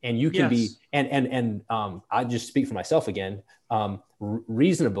 And you can be, and I just speak for myself again,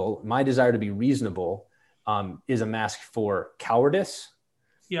 reasonable. My desire to be reasonable is a mask for cowardice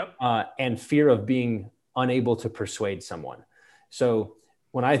and fear of being unable to persuade someone. So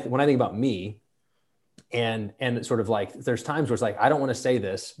when I think about me, and sort of like, there's times where it's like, I don't want to say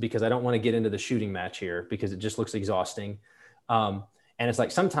this because I don't want to get into the shooting match here because it just looks exhausting. And it's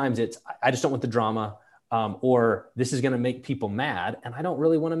like, sometimes I just don't want the drama, or this is going to make people mad. And I don't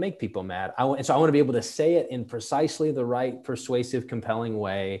really want to make people mad. And so I want to be able to say it in precisely the right, persuasive, compelling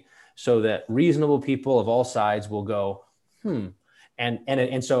way so that reasonable people of all sides will go, And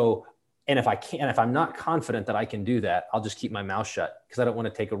if I'm not confident that I can do that, I'll just keep my mouth shut because I don't want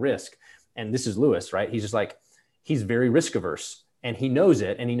to take a risk. And this is Lewis, right? He's just like, he's very risk averse, and he knows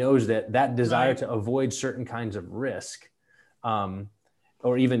it. And he knows that desire to avoid certain kinds of risk,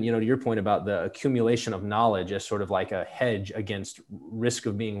 or even, to your point about the accumulation of knowledge as sort of like a hedge against risk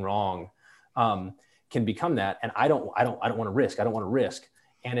of being wrong, can become that. And I don't want to risk. I don't want to risk.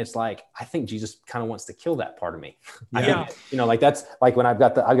 And it's like, I think Jesus kind of wants to kill that part of me. Yeah. Like that's like when I've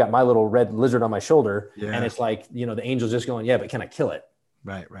got my little red lizard on my shoulder, and it's like, the angel's just going, yeah, but can I kill it?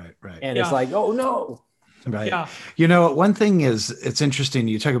 Right. And it's like, oh no. Right. Yeah. One thing is, it's interesting.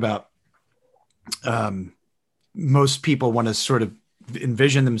 You talk about, most people want to sort of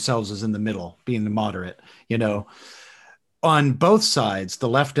envision themselves as in the middle, being the moderate, on both sides, the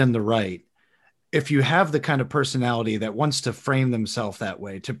left and the right. If you have the kind of personality that wants to frame themselves that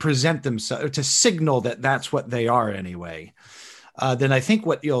way, to present themselves, to signal that that's what they are anyway, then I think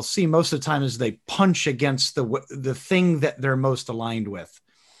what you'll see most of the time is they punch against the thing that they're most aligned with.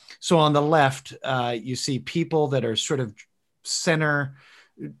 So on the left, you see people that are sort of center,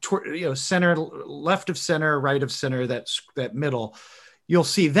 center, left of center, right of center, that middle. You'll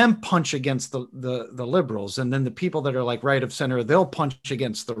see them punch against the liberals, and then the people that are like right of center, they'll punch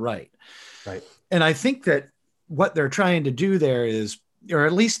against the right. Right. And I think that what they're trying to do there is, or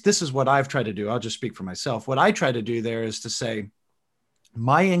at least this is what I've tried to do. I'll just speak for myself. What I try to do there is to say,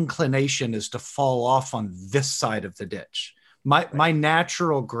 my inclination is to fall off on this side of the ditch. My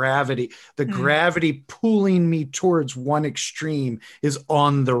natural gravity, the gravity pulling me towards one extreme is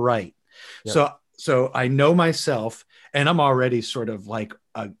on the right. Yep. So I know myself, and I'm already sort of like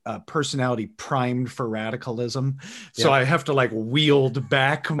a personality primed for radicalism. So I have to like wield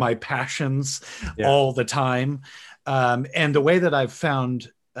back my passions all the time. And the way that I've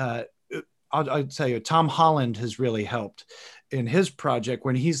found, I'll tell you, Tom Holland has really helped in his project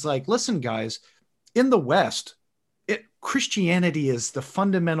when he's like, listen, guys, in the West, Christianity is the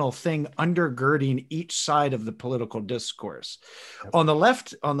fundamental thing undergirding each side of the political discourse. Yep. On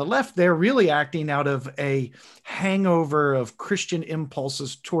the left, they're really acting out of a hangover of Christian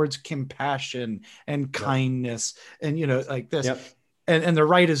impulses towards compassion and kindness, and like this. Yep. And the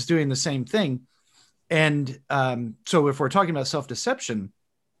right is doing the same thing. And so if we're talking about self-deception,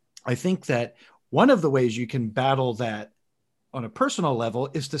 I think that one of the ways you can battle that on a personal level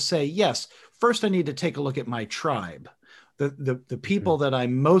is to say, yes, first I need to take a look at my tribe, the people that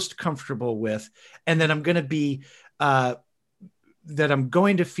I'm most comfortable with, and then I'm going to be that I'm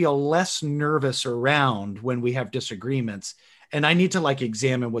going to feel less nervous around when we have disagreements, and I need to like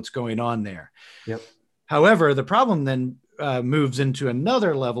examine what's going on there. Yep. However, the problem then moves into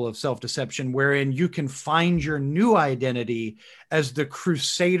another level of self-deception, wherein you can find your new identity as the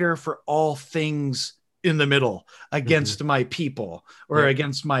crusader for all things in the middle against my people or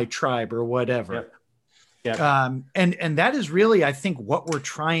against my tribe or whatever. Yep. Yeah. And that is really, I think, what we're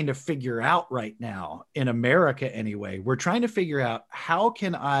trying to figure out right now in America anyway. We're trying to figure out, how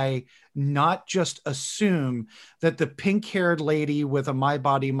can I not just assume that the pink-haired lady with a My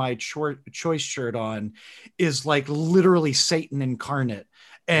Body, My Choice shirt on is like literally Satan incarnate,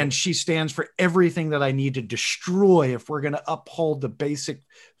 and she stands for everything that I need to destroy if we're going to uphold the basic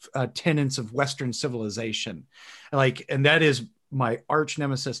tenets of Western civilization. And that is my arch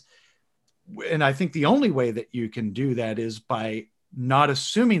nemesis. And I think the only way that you can do that is by not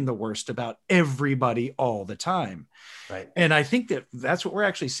assuming the worst about everybody all the time. Right. And I think that that's what we're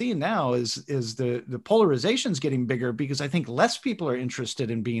actually seeing now is the polarization is getting bigger, because I think less people are interested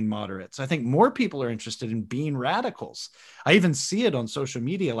in being moderates. I think more people are interested in being radicals. I even see it on social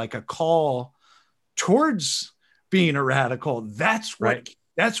media, like a call towards being a radical. That's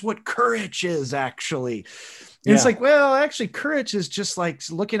what courage is, actually. And it's like, well, actually, courage is just like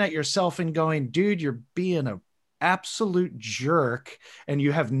looking at yourself and going, dude, you're being an absolute jerk, and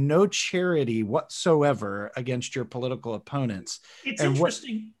you have no charity whatsoever against your political opponents. It's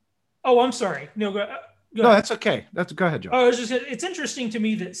interesting. Oh, I'm sorry. No, go no, ahead. That's okay. Go ahead, Joe. Oh, it's interesting to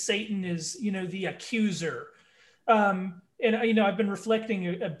me that Satan is, the accuser. And I've been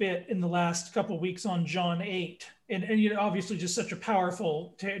reflecting a bit in the last couple of weeks on John 8, and obviously just such a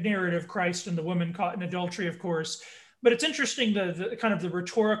powerful narrative, Christ and the woman caught in adultery, of course. But it's interesting the kind of the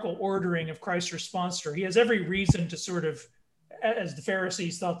rhetorical ordering of Christ's response to her. He has every reason to sort of as the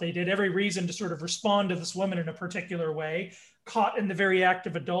Pharisees thought they did, every reason to sort of respond to this woman in a particular way, caught in the very act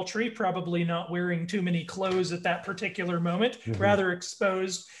of adultery, probably not wearing too many clothes at that particular moment, rather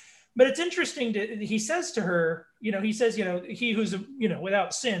exposed. But it's interesting he says to her, he says, he who's,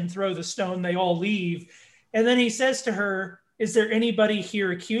 without sin, throw the stone, they all leave. And then he says to her, is there anybody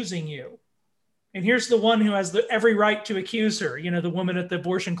here accusing you? And here's the one who has every right to accuse her. The woman at the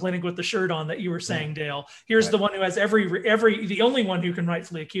abortion clinic with the shirt on that you were saying, Dale. Here's the one who has the only one who can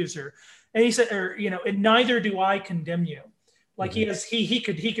rightfully accuse her. And he said, and neither do I condemn you. Like he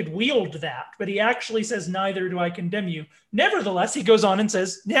could wield that, but he actually says, neither do I condemn you. Nevertheless, he goes on and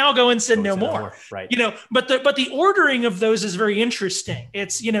says, now go and sin no more. Right. But the ordering of those is very interesting.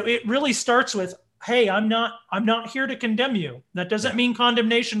 It's, it really starts with, hey, I'm not here to condemn you. That doesn't mean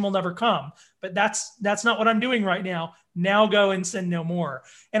condemnation will never come, but that's not what I'm doing right now. Now go and sin no more.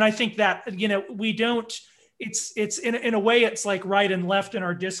 And I think that, we don't, it's in a way, it's like right and left in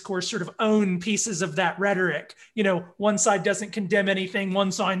our discourse sort of own pieces of that rhetoric. One side doesn't condemn anything.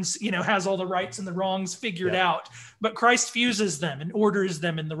 One side, has all the rights and the wrongs figured out, but Christ fuses them and orders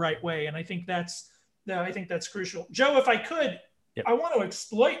them in the right way. And I think that's crucial. Joe, if I could, I want to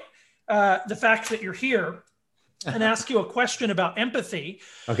exploit the fact that you're here and ask you a question about empathy.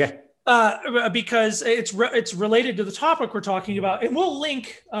 Okay. Because it's related to the topic we're talking about, and we'll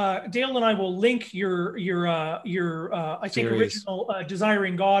link Dale and I will link your I think original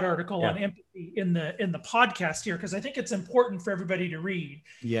Desiring God article on empathy in the podcast here, because I think it's important for everybody to read.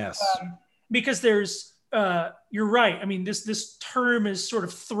 Yes, because there's you're right. I mean, this term is sort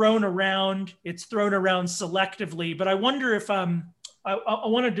of thrown around. It's thrown around selectively, but I wonder if I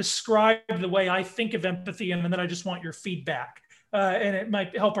want to describe the way I think of empathy, and then I just want your feedback. And it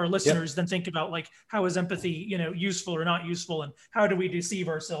might help our listeners then think about, like, how is empathy, useful or not useful, and how do we deceive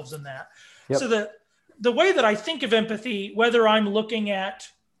ourselves in that? So the way that I think of empathy, whether I'm looking at,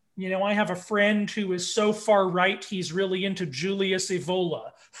 I have a friend who is so far right, he's really into Julius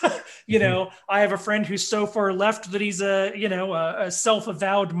Evola. I have a friend who's so far left that he's a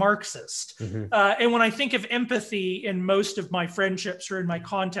self-avowed Marxist. And when I think of empathy in most of my friendships or in my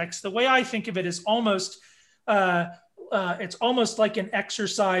context, the way I think of it is almost it's almost like an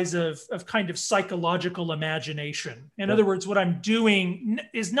exercise of kind of psychological imagination. In other words, what I'm doing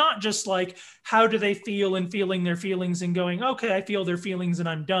is not just like, how do they feel, and feeling their feelings and going, okay, I feel their feelings and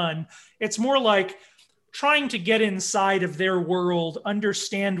I'm done. It's more like trying to get inside of their world,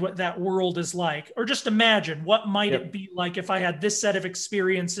 understand what that world is like, or just imagine what might it be like if I had this set of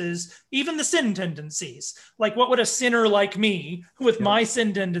experiences, even the sin tendencies. Like, what would a sinner like me with my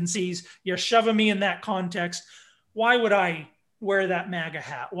sin tendencies, you shove me in that context, why would I wear that MAGA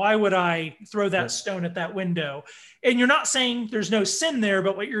hat? Why would I throw that stone at that window? And you're not saying there's no sin there,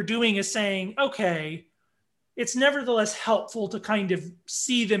 but what you're doing is saying, okay, it's nevertheless helpful to kind of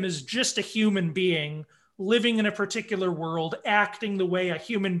see them as just a human being living in a particular world, acting the way a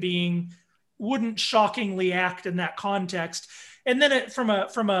human being wouldn't shockingly act in that context. And then from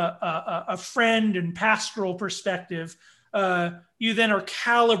a friend and pastoral perspective, you then are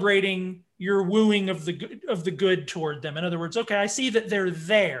calibrating your wooing of the good toward them. In other words, okay, I see that they're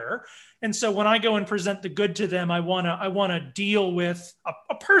there, and so when I go and present the good to them, I want to deal with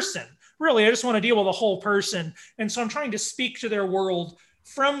a person. Really, I just want to deal with a whole person, and so I'm trying to speak to their world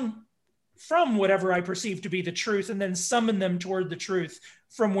from whatever I perceive to be the truth, and then summon them toward the truth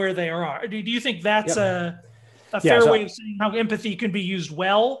from where they are. Do you think that's a fair way of saying how empathy can be used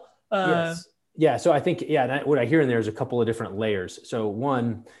well? Yes. Yeah. So I think, what I hear in there is a couple of different layers. So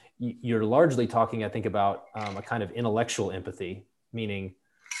one, you're largely talking, I think, about a kind of intellectual empathy, meaning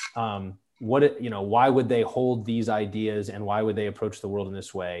why would they hold these ideas and why would they approach the world in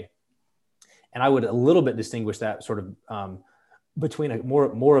this way? And I would a little bit distinguish that sort of between a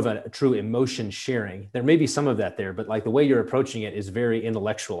more of a true emotion sharing. There may be some of that there, but like the way you're approaching it is very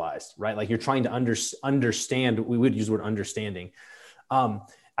intellectualized, right? Like you're trying to understand. We would use the word understanding.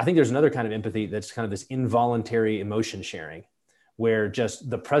 I think there's another kind of empathy that's kind of this involuntary emotion sharing, where just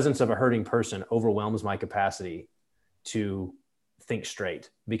the presence of a hurting person overwhelms my capacity to think straight,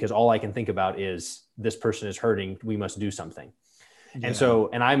 because all I can think about is this person is hurting, we must do something. Yeah. And so,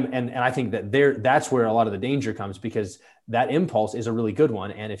 and I think that that's where a lot of the danger comes, because that impulse is a really good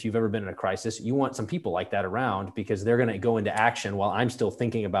one. And if you've ever been in a crisis, you want some people like that around, because they're going to go into action while I'm still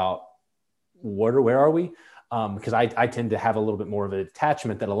thinking about where are we? Because I tend to have a little bit more of an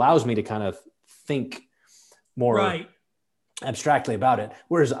attachment that allows me to kind of think more abstractly about it.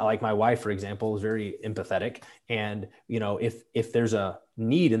 Whereas like my wife, for example, is very empathetic. And, if there's a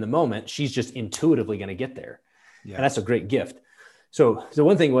need in the moment, she's just intuitively going to get there. Yeah. And that's a great gift. So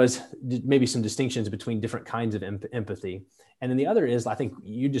one thing was maybe some distinctions between different kinds of empathy. And then the other is, I think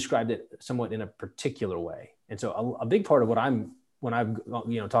you described it somewhat in a particular way. And so a big part of when I'm,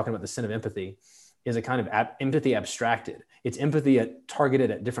 talking about the sin of empathy is a kind of empathy abstracted. It's empathy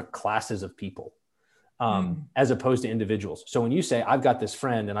targeted at different classes of people. As opposed to individuals. So when you say, I've got this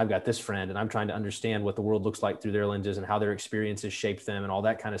friend and I've got this friend, and I'm trying to understand what the world looks like through their lenses and how their experiences shape them and all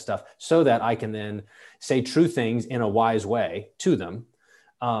that kind of stuff, so that I can then say true things in a wise way to them.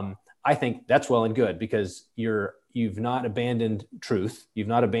 I think that's well and good, because you've not abandoned truth. You've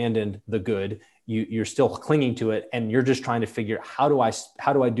not abandoned the good. You're still clinging to it. And you're just trying to figure, how do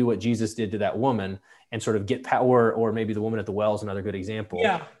I do what Jesus did to that woman and sort of get power? Or maybe the woman at the well is another good example,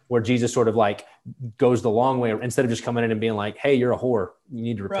 where Jesus sort of like goes the long way, instead of just coming in and being like, hey, you're a whore, you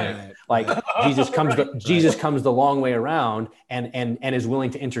need to repent. Right. Like Jesus comes the long way around and is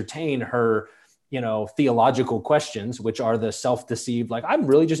willing to entertain her, theological questions, which are the self-deceived, like, I'm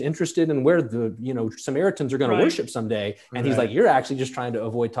really just interested in where the, Samaritans are going to worship someday. And he's like, you're actually just trying to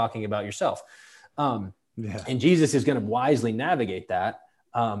avoid talking about yourself. And Jesus is going to wisely navigate that.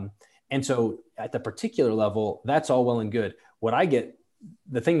 And so at the particular level, that's all well and good.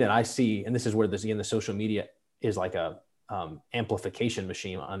 The thing that I see, and this is where the social media is like a amplification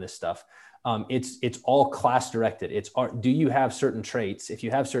machine on this stuff. It's all class directed. Do you have certain traits? If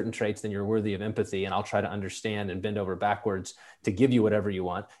you have certain traits, then you're worthy of empathy, and I'll try to understand and bend over backwards to give you whatever you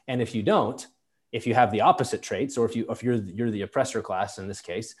want. And if you don't, if you have the opposite traits, or if you're the oppressor class in this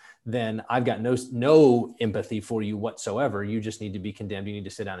case, then I've got no empathy for you whatsoever. You just need to be condemned. You need to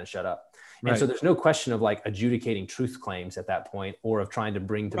sit down and shut up. Right. And so there's no question of like adjudicating truth claims at that point, or of trying to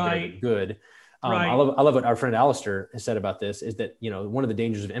bring to bear the good. I love what our friend Alistair has said about this, is that, one of the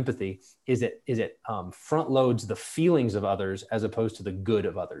dangers of empathy is it front loads the feelings of others as opposed to the good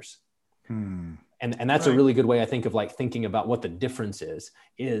of others. And that's a really good way, I think, of like thinking about what the difference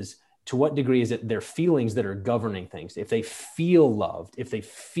is to what degree is it their feelings that are governing things? If they feel loved, if they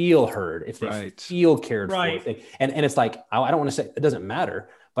feel heard, if they feel cared for, and it's like, I don't want to say it doesn't matter,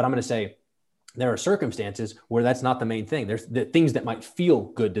 but I'm going to say, there are circumstances where that's not the main thing. There's the things that might feel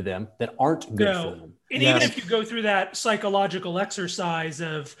good to them that aren't good for them. And even if you go through that psychological exercise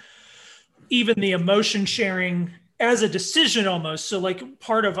of even the emotion sharing as a decision almost. So like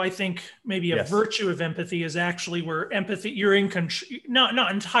part of, I think, maybe a virtue of empathy is actually where empathy, you're in control,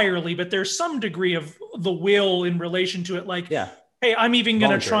 not entirely, but there's some degree of the will in relation to it. Like, hey, I'm even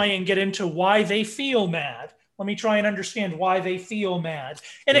going to try and get into why they feel mad. Let me try and understand why they feel mad.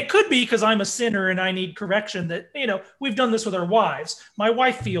 And it could be because I'm a sinner and I need correction. That, we've done this with our wives. My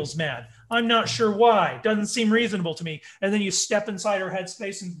wife feels mad. I'm not sure why. Doesn't seem reasonable to me. And then you step inside her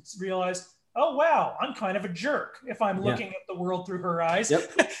headspace and realize, oh, wow, I'm kind of a jerk if I'm looking at the world through her eyes.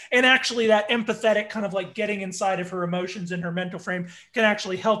 And actually that empathetic kind of like getting inside of her emotions and her mental frame can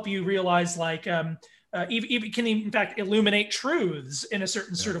actually help you realize like, even can in fact illuminate truths in a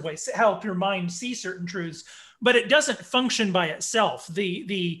certain sort of way, help your mind see certain truths. But it doesn't function by itself. And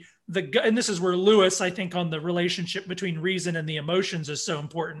this is where Lewis, I think, on the relationship between reason and the emotions is so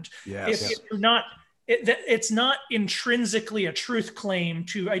important. If you're not, it's not intrinsically a truth claim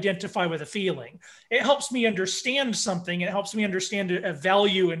to identify with a feeling. It helps me understand something. It helps me understand a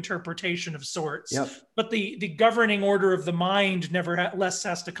value interpretation of sorts. But the governing order of the mind nevertheless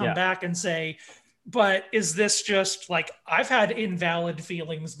has to come back and say, but is this just like, I've had invalid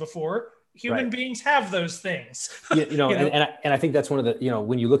feelings before. Human beings have those things. And I think that's one of the,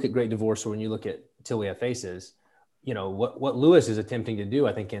 when you look at Great Divorce, or when you look at Till We Have Faces, what Lewis is attempting to do,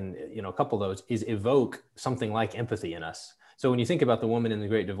 I think in, a couple of those, is evoke something like empathy in us. So when you think about the woman in the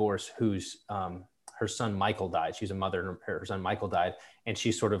Great Divorce whose her son Michael died, she's a mother and her son Michael died, and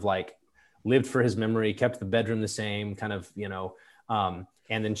she sort of like lived for his memory, kept the bedroom the same, kind of,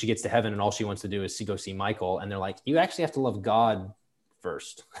 and then she gets to heaven and all she wants to do is go see Michael. And they're like, you actually have to love God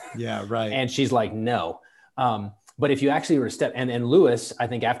first. And she's like, no. But if you actually were to step, and Lewis, I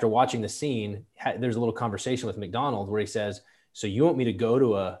think after watching the scene, there's a little conversation with MacDonald where he says, so you want me to go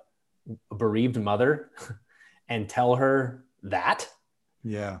to a bereaved mother and tell her that?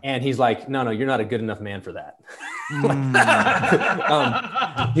 And he's like, no, you're not a good enough man for that.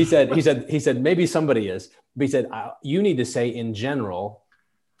 He said, maybe somebody is, but he said, you need to say in general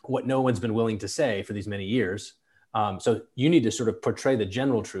what no one's been willing to say for these many years. So you need to sort of portray the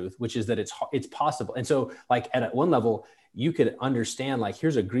general truth, which is that it's possible. And so like at one level, you could understand, like,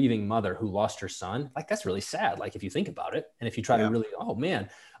 here's a grieving mother who lost her son. Like, that's really sad. Like, if you think about it, and if you try to really, oh man,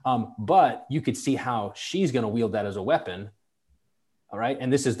 but you could see how she's going to wield that as a weapon All right.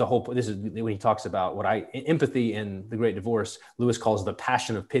 And this is when he talks about empathy in The Great Divorce, Lewis calls the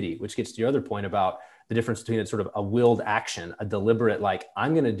passion of pity, which gets to your other point about the difference between a sort of a willed action, a deliberate, like,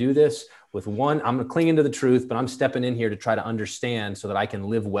 I'm going to do this I'm going to cling into the truth, but I'm stepping in here to try to understand so that I can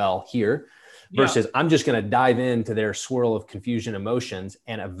live well here, versus I'm just going to dive into their swirl of confusion emotions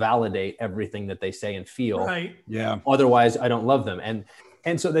and validate everything that they say and feel. Right. Yeah. Otherwise I don't love them.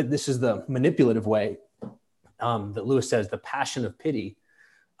 And so that this is the manipulative way that Lewis says the passion of pity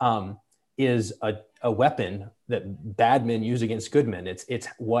is a weapon that bad men use against good men. It's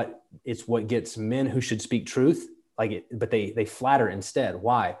what gets men who should speak truth, but they flatter instead.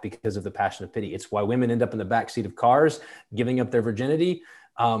 Why? Because of the passion of pity. It's why women end up in the backseat of cars, giving up their virginity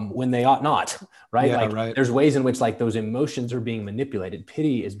when they ought not, right? Yeah, right. There's ways in which like those emotions are being manipulated.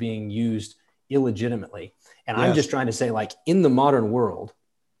 Pity is being used illegitimately. And I'm just trying to say, like, in the modern world,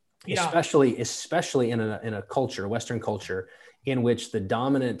 especially in a culture, Western culture, in which the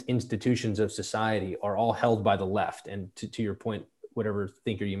dominant institutions of society are all held by the left. And to your point, whatever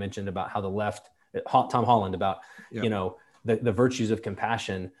thinker you mentioned about how the left, Tom Holland, about, the virtues of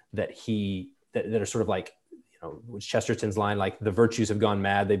compassion that are sort of like, Chesterton's line, like, the virtues have gone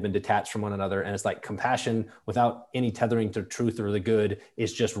mad, they've been detached from one another. And it's like compassion without any tethering to truth or the good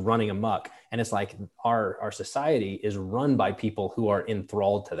is just running amok. And it's like our society is run by people who are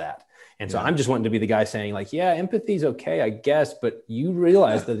enthralled to that. And so I'm just wanting to be the guy saying, like, yeah, empathy is okay, I guess, but you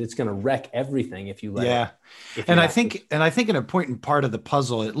realize that it's going to wreck everything if you let it. And I think an important part of the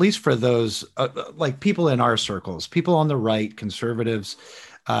puzzle, at least for those like people in our circles, people on the right, conservatives,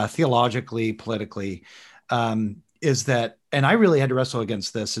 theologically, politically, is that, and I really had to wrestle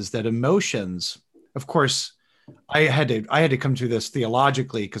against this, is that emotions, of course, I had to come to this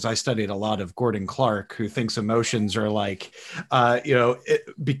theologically because I studied a lot of Gordon Clark, who thinks emotions are like,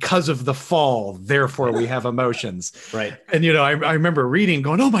 because of the fall, therefore we have emotions. Right. And, I remember reading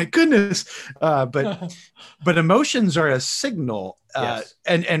going, oh my goodness. But emotions are a signal. Yes.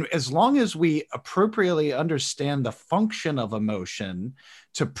 And as long as we appropriately understand the function of emotion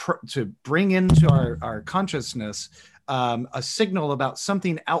to bring into our consciousness, a signal about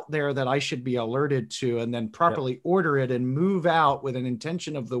something out there that I should be alerted to, and then properly order it and move out with an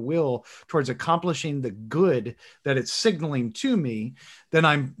intention of the will towards accomplishing the good that it's signaling to me, then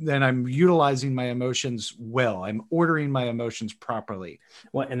I'm utilizing my emotions well. I'm ordering my emotions properly.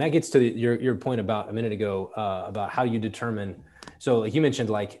 Well, and that gets to your point about a minute ago about how you determine. So like you mentioned,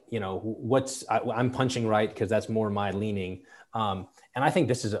 like, I'm punching right because that's more my leaning. And I think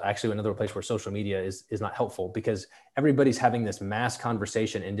this is actually another place where social media is not helpful, because everybody's having this mass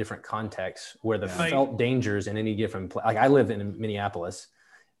conversation in different contexts where the felt dangers in any different place. Like, I live in Minneapolis.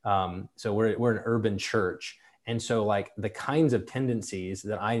 So we're an urban church. And so, like, the kinds of tendencies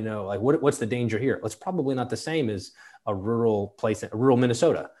that I know, like, what's the danger here? Well, it's probably not the same as a rural place, a rural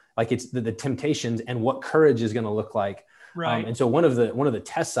Minnesota. Like, it's the temptations and what courage is going to look like. Right. And so one of the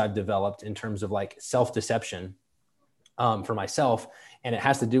tests I've developed in terms of like self-deception for myself, and it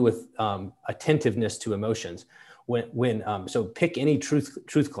has to do with attentiveness to emotions. So pick any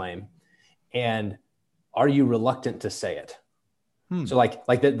truth claim, and are you reluctant to say it? So like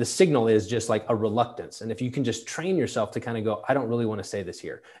the signal is just like a reluctance. And if you can just train yourself to kind of go, I don't really want to say this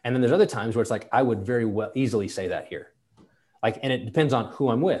here. And then there's other times where it's like, I would very well easily say that here. Like, and it depends on who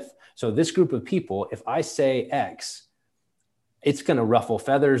I'm with. So this group of people, if I say X, it's going to ruffle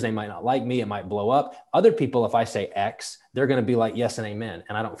feathers. They might not like me. It might blow up. Other people, if I say X, they're going to be like, yes and amen.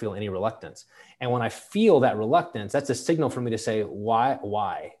 And I don't feel any reluctance. And when I feel that reluctance, that's a signal for me to say,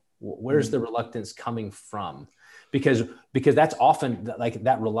 why? Where's the reluctance coming from? Because that's often, like,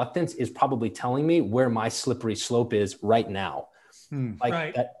 that reluctance is probably telling me where my slippery slope is right now. Like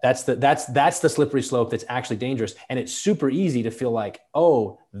right. that's the slippery slope that's actually dangerous. And it's super easy to feel like,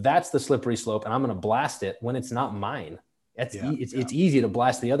 oh, that's the slippery slope, and I'm going to blast it when it's not mine. It's easy to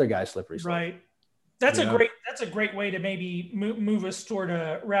blast the other guy's slippery slope. Right. That's a great way to maybe move us toward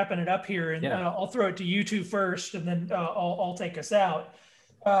wrapping it up here. And I'll throw it to you two first, and then I'll take us out.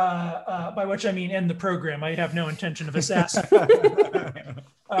 By which I mean end the program. I have no intention of assassinating.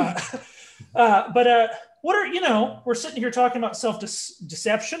 But what are, we're sitting here talking about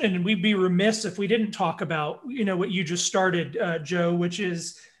self-deception, and we'd be remiss if we didn't talk about, what you just started, Joe, which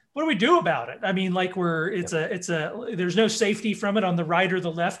is, what do we do about it? I mean, like, there's no safety from it on the right or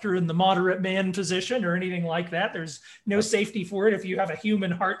the left or in the moderate man position or anything like that. There's no safety for it if you have a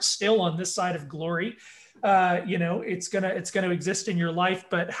human heart still on this side of glory. It's gonna exist in your life.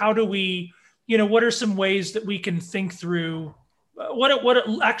 But how do we, what are some ways that we can think through what it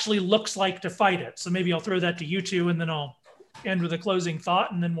actually looks like to fight it? So maybe I'll throw that to you two, and then I'll end with a closing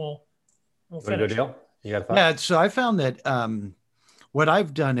thought, and then we'll finish. Good deal. You got a thought? Yeah. So I found that what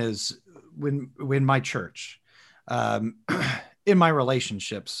I've done is when my church, um, in my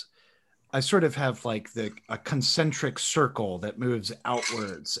relationships, I sort of have like a concentric circle that moves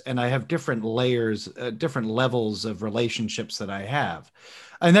outwards, and I have different layers, different levels of relationships that I have,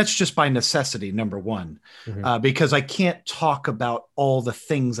 and that's just by necessity, number one, because I can't talk about all the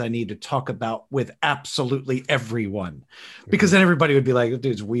things I need to talk about with absolutely everyone, because then everybody would be like, "That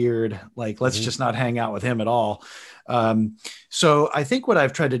dude's weird. Like, let's just not hang out with him at all." So I think what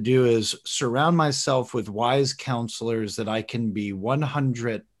I've tried to do is surround myself with wise counselors that I can be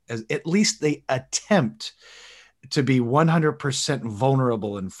 100, as at least they attempt to be 100%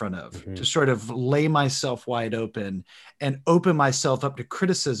 vulnerable in front of, to sort of lay myself wide open and open myself up to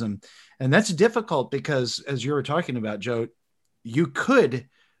criticism. And that's difficult because, as you were talking about, Joe, you could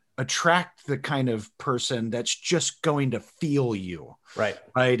attract the kind of person that's just going to feel you. Right.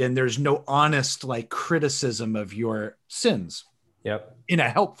 And there's no honest like criticism of your sins. Yep. In a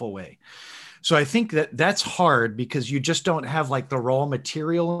helpful way. So I think that that's hard because you just don't have like the raw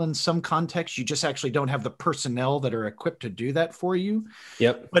material in some context. You just actually don't have the personnel that are equipped to do that for you.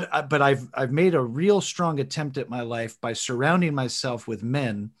 Yep. But I've made a real strong attempt at my life by surrounding myself with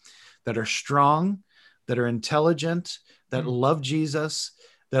men that are strong, that are intelligent, that love Jesus,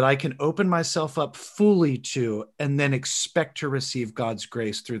 that I can open myself up fully to, and then expect to receive God's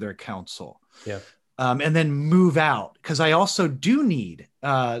grace through their counsel. Yeah. And then move out, because I also do need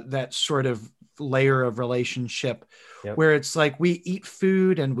that sort of layer of relationship where it's like we eat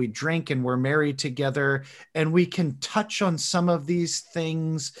food and we drink and we're married together and we can touch on some of these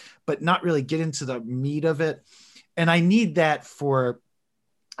things, but not really get into the meat of it. And I need that for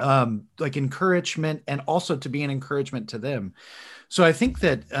like encouragement and also to be an encouragement to them. So I think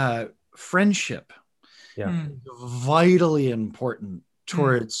that friendship is vitally important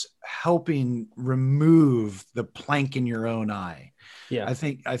towards helping remove the plank in your own eye. Yeah. I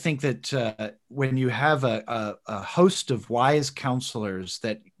think that when you have a host of wise counselors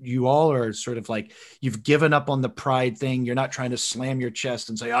that you all are sort of like, you've given up on the pride thing. You're not trying to slam your chest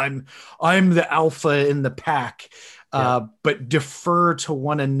and say, I'm the alpha in the pack, but defer to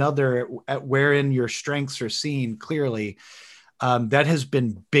one another at wherein your strengths are seen clearly. That has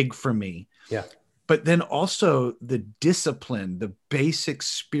been big for me. Yeah. But then also the discipline, the basic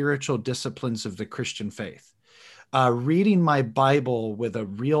spiritual disciplines of the Christian faith. Reading my Bible with a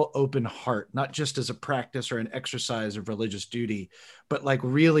real open heart, not just as a practice or an exercise of religious duty, but like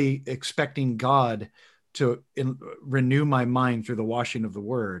really expecting God to renew my mind through the washing of the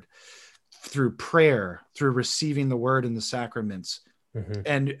word, through prayer, through receiving the word and the sacraments.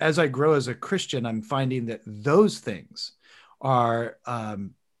 And as I grow as a Christian, I'm finding that those things are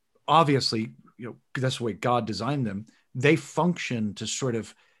obviously, that's the way God designed them. They function to sort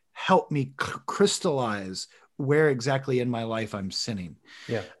of help me crystallize where exactly in my life I'm sinning.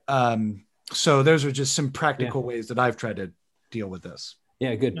 Yeah. So those are just some practical ways that I've tried to deal with this.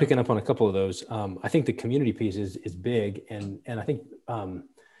 Yeah, good. Picking up on a couple of those. I think the community piece is big. And I think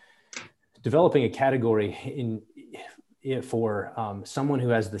developing a category for someone who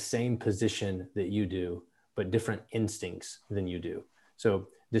has the same position that you do, but different instincts than you do. So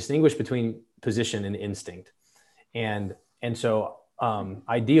distinguish between position and instinct. And so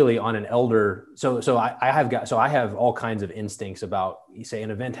ideally on an elder, I have all kinds of instincts about, you say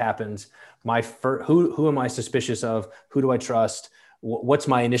an event happens, who am I suspicious of? Who do I trust? What's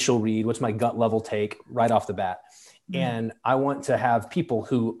my initial read? What's my gut level take right off the bat? And I want to have people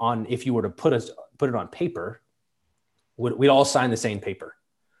who if you were to put it on paper, we'd all sign the same paper.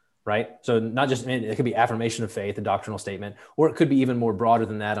 Right. So not just, it could be affirmation of faith, a doctrinal statement, or it could be even more broader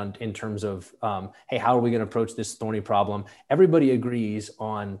than that in terms of, hey, how are we going to approach this thorny problem? Everybody agrees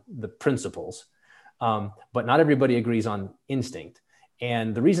on the principles, but not everybody agrees on instinct.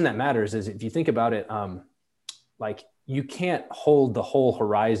 And the reason that matters is if you think about it, like you can't hold the whole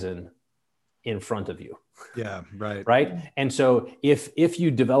horizon in front of you. Yeah. Right. Right. And so if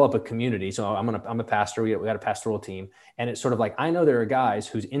you develop a community, so I'm a pastor, we got a pastoral team, and it's sort of like, I know there are guys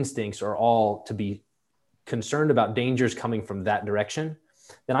whose instincts are all to be concerned about dangers coming from that direction,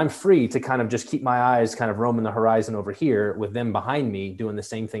 then I'm free to kind of just keep my eyes kind of roaming the horizon over here with them behind me doing the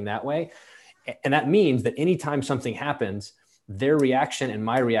same thing that way. And that means that anytime something happens, their reaction and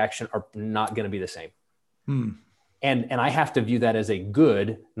my reaction are not going to be the same. And I have to view that as a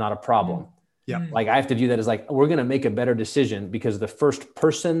good, not a problem. Yeah. Like I have to view that as like, we're going to make a better decision because the first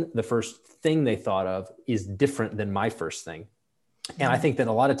thing they thought of is different than my first thing. And I think that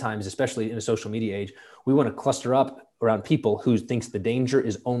a lot of times, especially in a social media age, we want to cluster up around people who thinks the danger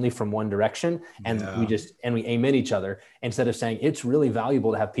is only from one direction. And we aim at each other instead of saying it's really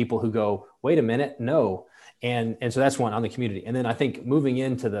valuable to have people who go, wait a minute, no. And so that's one on the community. And then I think moving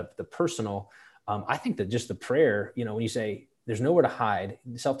into the personal, I think that just the prayer, you know, when you say there's nowhere to hide,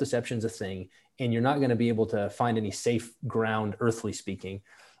 self-deception is a thing, and you're not going to be able to find any safe ground, earthly speaking.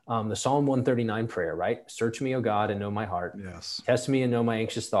 The Psalm 139 prayer, right? Search me, O God, and know my heart. Yes. Test me and know my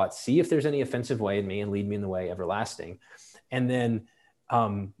anxious thoughts. See if there's any offensive way in me and lead me in the way everlasting. And then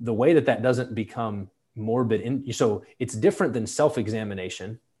the way that doesn't become morbid. So it's different than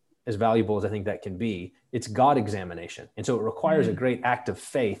self-examination, as valuable as I think that can be. It's God examination. And so it requires a great act of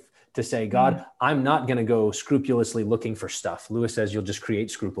faith to say, God, I'm not going to go scrupulously looking for stuff. Lewis says you'll just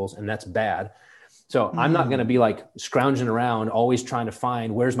create scruples, and that's bad. So I'm not going to be like scrounging around, always trying to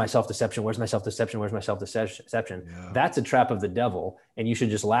find, where's my self-deception? Where's my self-deception? Where's my self-deception? Yeah. That's a trap of the devil. And you should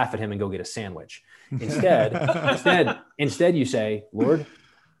just laugh at him and go get a sandwich. Instead you say, Lord,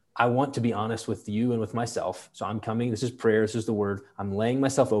 I want to be honest with you and with myself. So I'm coming, this is prayer, this is the word. I'm laying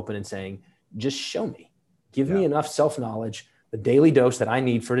myself open and saying, just show me, give me enough self-knowledge, the daily dose that I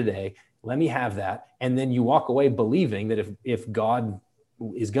need for today. Let me have that. And then you walk away believing that if God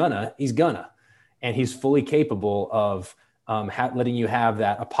is he's gonna. And he's fully capable of letting you have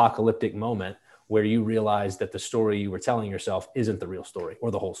that apocalyptic moment where you realize that the story you were telling yourself isn't the real story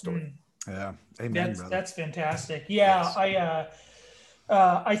or the whole story. Yeah. Amen. That's fantastic. Yeah. Yes.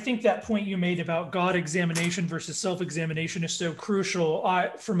 I think that point you made about God examination versus self-examination is so crucial.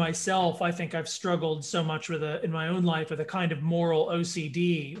 For myself, I think I've struggled so much in my own life with a kind of moral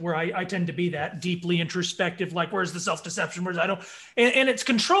OCD where I tend to be that deeply introspective, like, where's the self-deception? And it's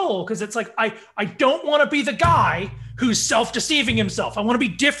control, because it's like, I don't want to be the guy who's self-deceiving himself. I want to be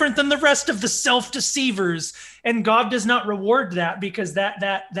different than the rest of the self-deceivers. And God does not reward that, because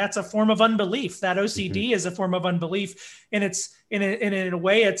that's a form of unbelief. That OCD is a form of unbelief. And it's in a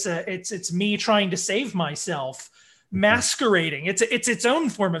way, it's me trying to save myself, masquerading. It's its own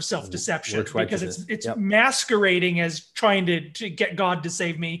form of self-deception, because it's masquerading as trying to get God to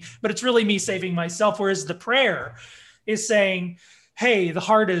save me, but it's really me saving myself. Whereas the prayer is saying, hey, the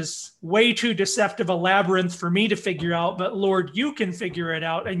heart is way too deceptive a labyrinth for me to figure out, but Lord, you can figure it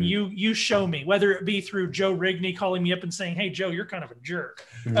out, and you show me, whether it be through Joe Rigney calling me up and saying, hey, Joe, you're kind of a jerk,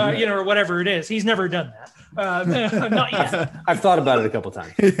 or whatever it is. He's never done that. Not yet. I've thought about it a couple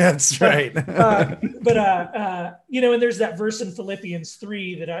times. That's right. And there's that verse in Philippians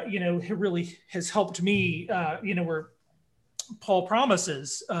 3 that, really has helped me, where Paul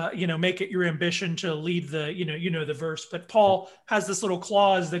promises, make it your ambition to lead the verse, but Paul has this little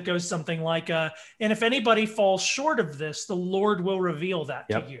clause that goes something like, and if anybody falls short of this, the Lord will reveal that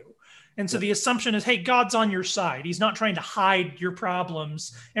to you. And so the assumption is, hey, God's on your side. He's not trying to hide your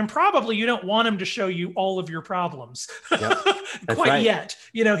problems. And probably you don't want him to show you all of your problems quite yet.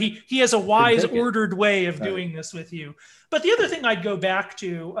 He has a wise, ordered way of doing this with you. But the other thing I'd go back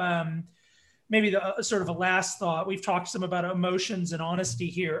to, maybe the sort of a last thought, we've talked some about emotions and honesty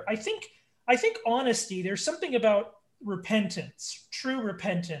here. I think honesty, there's something about repentance, true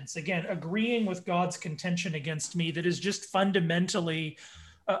repentance, again, agreeing with God's contention against me, that is just fundamentally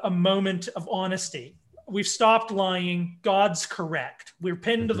a moment of honesty. We've stopped lying. God's correct. We're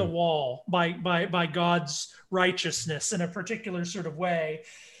pinned to the wall by God's righteousness in a particular sort of way.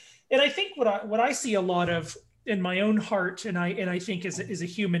 And I think what I see a lot of in my own heart, and I think is a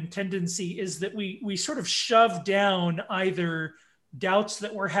human tendency, is that we sort of shove down either doubts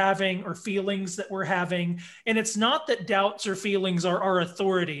that we're having or feelings that we're having. And it's not that doubts or feelings are our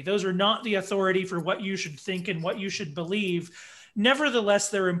authority. Those are not the authority for what you should think and what you should believe. Nevertheless,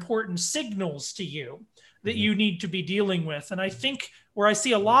 they're important signals to you that you need to be dealing with. And I think where I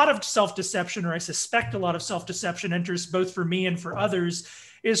see a lot of self-deception, or I suspect a lot of self-deception enters both for me and for others,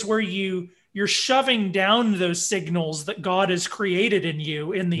 is where you're shoving down those signals that God has created in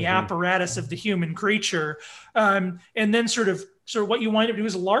you in the apparatus of the human creature. And then sort of what you wind up doing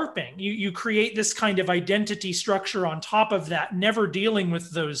is LARPing. You create this kind of identity structure on top of that, never dealing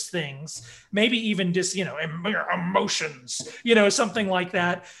with those things, maybe even just, emotions, something like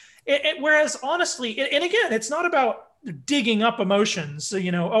that. Whereas honestly, and again, it's not about digging up emotions.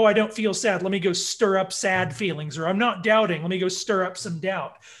 Oh, I don't feel sad. Let me go stir up sad feelings. Or I'm not doubting. Let me go stir up some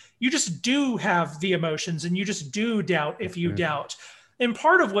doubt. You just do have the emotions, and you just do doubt if you doubt. And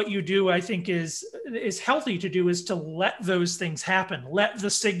part of what you do, I think, is healthy to do, is to let those things happen. Let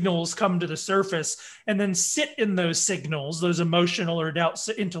the signals come to the surface, and then sit in those signals, those emotional or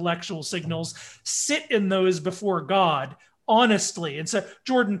intellectual signals, sit in those before God honestly. And so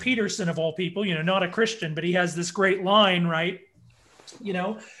Jordan Peterson, of all people, not a Christian, but he has this great line, right?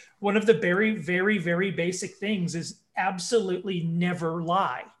 One of the very, very, very basic things is absolutely never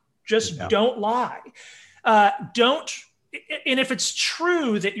lie. Just don't lie. And if it's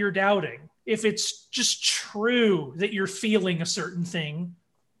true that you're doubting, if it's just true that you're feeling a certain thing,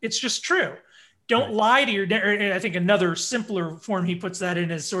 it's just true. Don't lie to your, I think another simpler form he puts that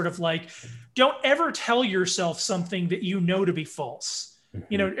in is sort of like, don't ever tell yourself something that you know to be false.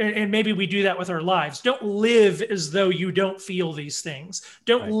 You know, and maybe we do that with our lives. Don't live as though you don't feel these things.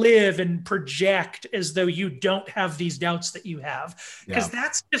 Don't live and project as though you don't have these doubts that you have, because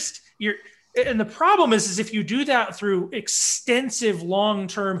that's just and the problem is if you do that through extensive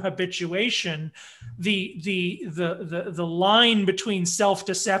long-term habituation, the line between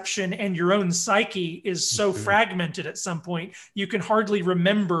self-deception and your own psyche is so fragmented at some point, you can hardly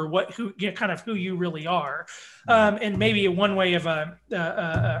remember who you really are. And maybe one way of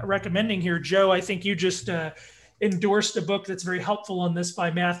recommending here, Joe, I think you just endorsed a book that's very helpful on this by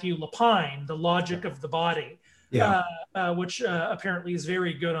Matthew Lapine, The Logic of the Body. Which apparently is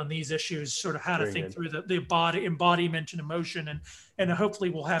very good on these issues, sort of how to think through the body, embodiment, and emotion, and hopefully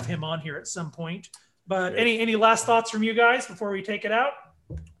we'll have him on here at some point. But any last thoughts from you guys before we take it out?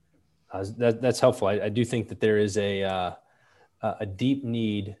 That's helpful. I do think that there is a deep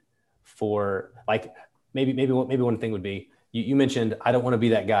need for, like, maybe one thing would be, you mentioned, I don't want to be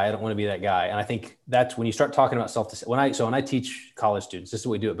that guy. I don't want to be that guy. And I think that's when you start talking about self-deception. When I teach college students, this is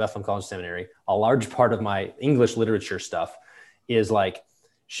what we do at Bethlehem College Seminary. A large part of my English literature stuff is like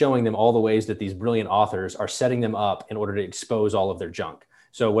showing them all the ways that these brilliant authors are setting them up in order to expose all of their junk.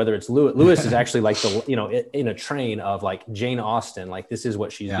 So whether it's Lewis is actually like in a train of like Jane Austen, like this is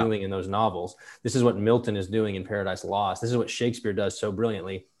what she's doing in those novels. This is what Milton is doing in Paradise Lost. This is what Shakespeare does so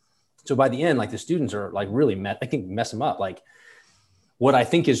brilliantly. So by the end, like the students are like really I can mess them up. Like what I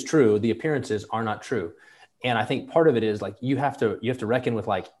think is true, the appearances are not true. And I think part of it is like, you have to reckon with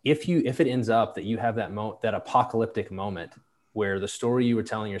like, if it ends up that you have that apocalyptic moment where the story you were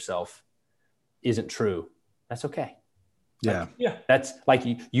telling yourself isn't true, that's okay. Yeah. That's like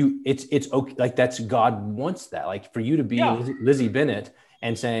it's okay. Like that's, God wants that. Like for you to be Lizzie Bennett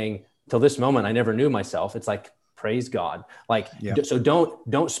and saying, till this moment, I never knew myself. It's like, praise God. Like, so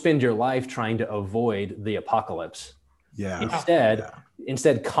don't spend your life trying to avoid the apocalypse.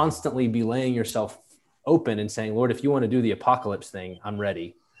 Instead constantly be laying yourself open and saying, Lord, if you want to do the apocalypse thing, I'm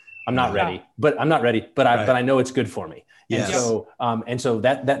ready. I'm not ready, but I know it's good for me. Yes. And so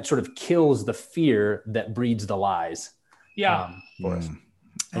that sort of kills the fear that breeds the lies. For us.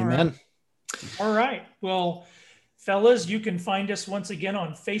 Amen. All right. Well, fellas, you can find us once again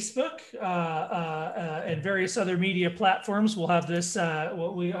on Facebook and various other media platforms. We'll have this.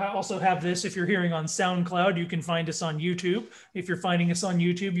 We also have this. If you're hearing on SoundCloud, you can find us on YouTube. If you're finding us on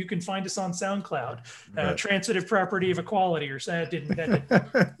YouTube, you can find us on SoundCloud. Transitive property of equality, or I didn't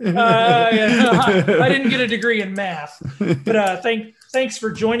get a degree in math. But thanks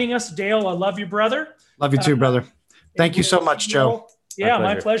for joining us, Dale. I love you, brother. Love you too, brother. Thank you so much, Joe. Yeah,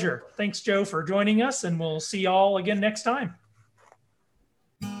 my pleasure. Thanks, Joe, for joining us, and we'll see y'all again next time.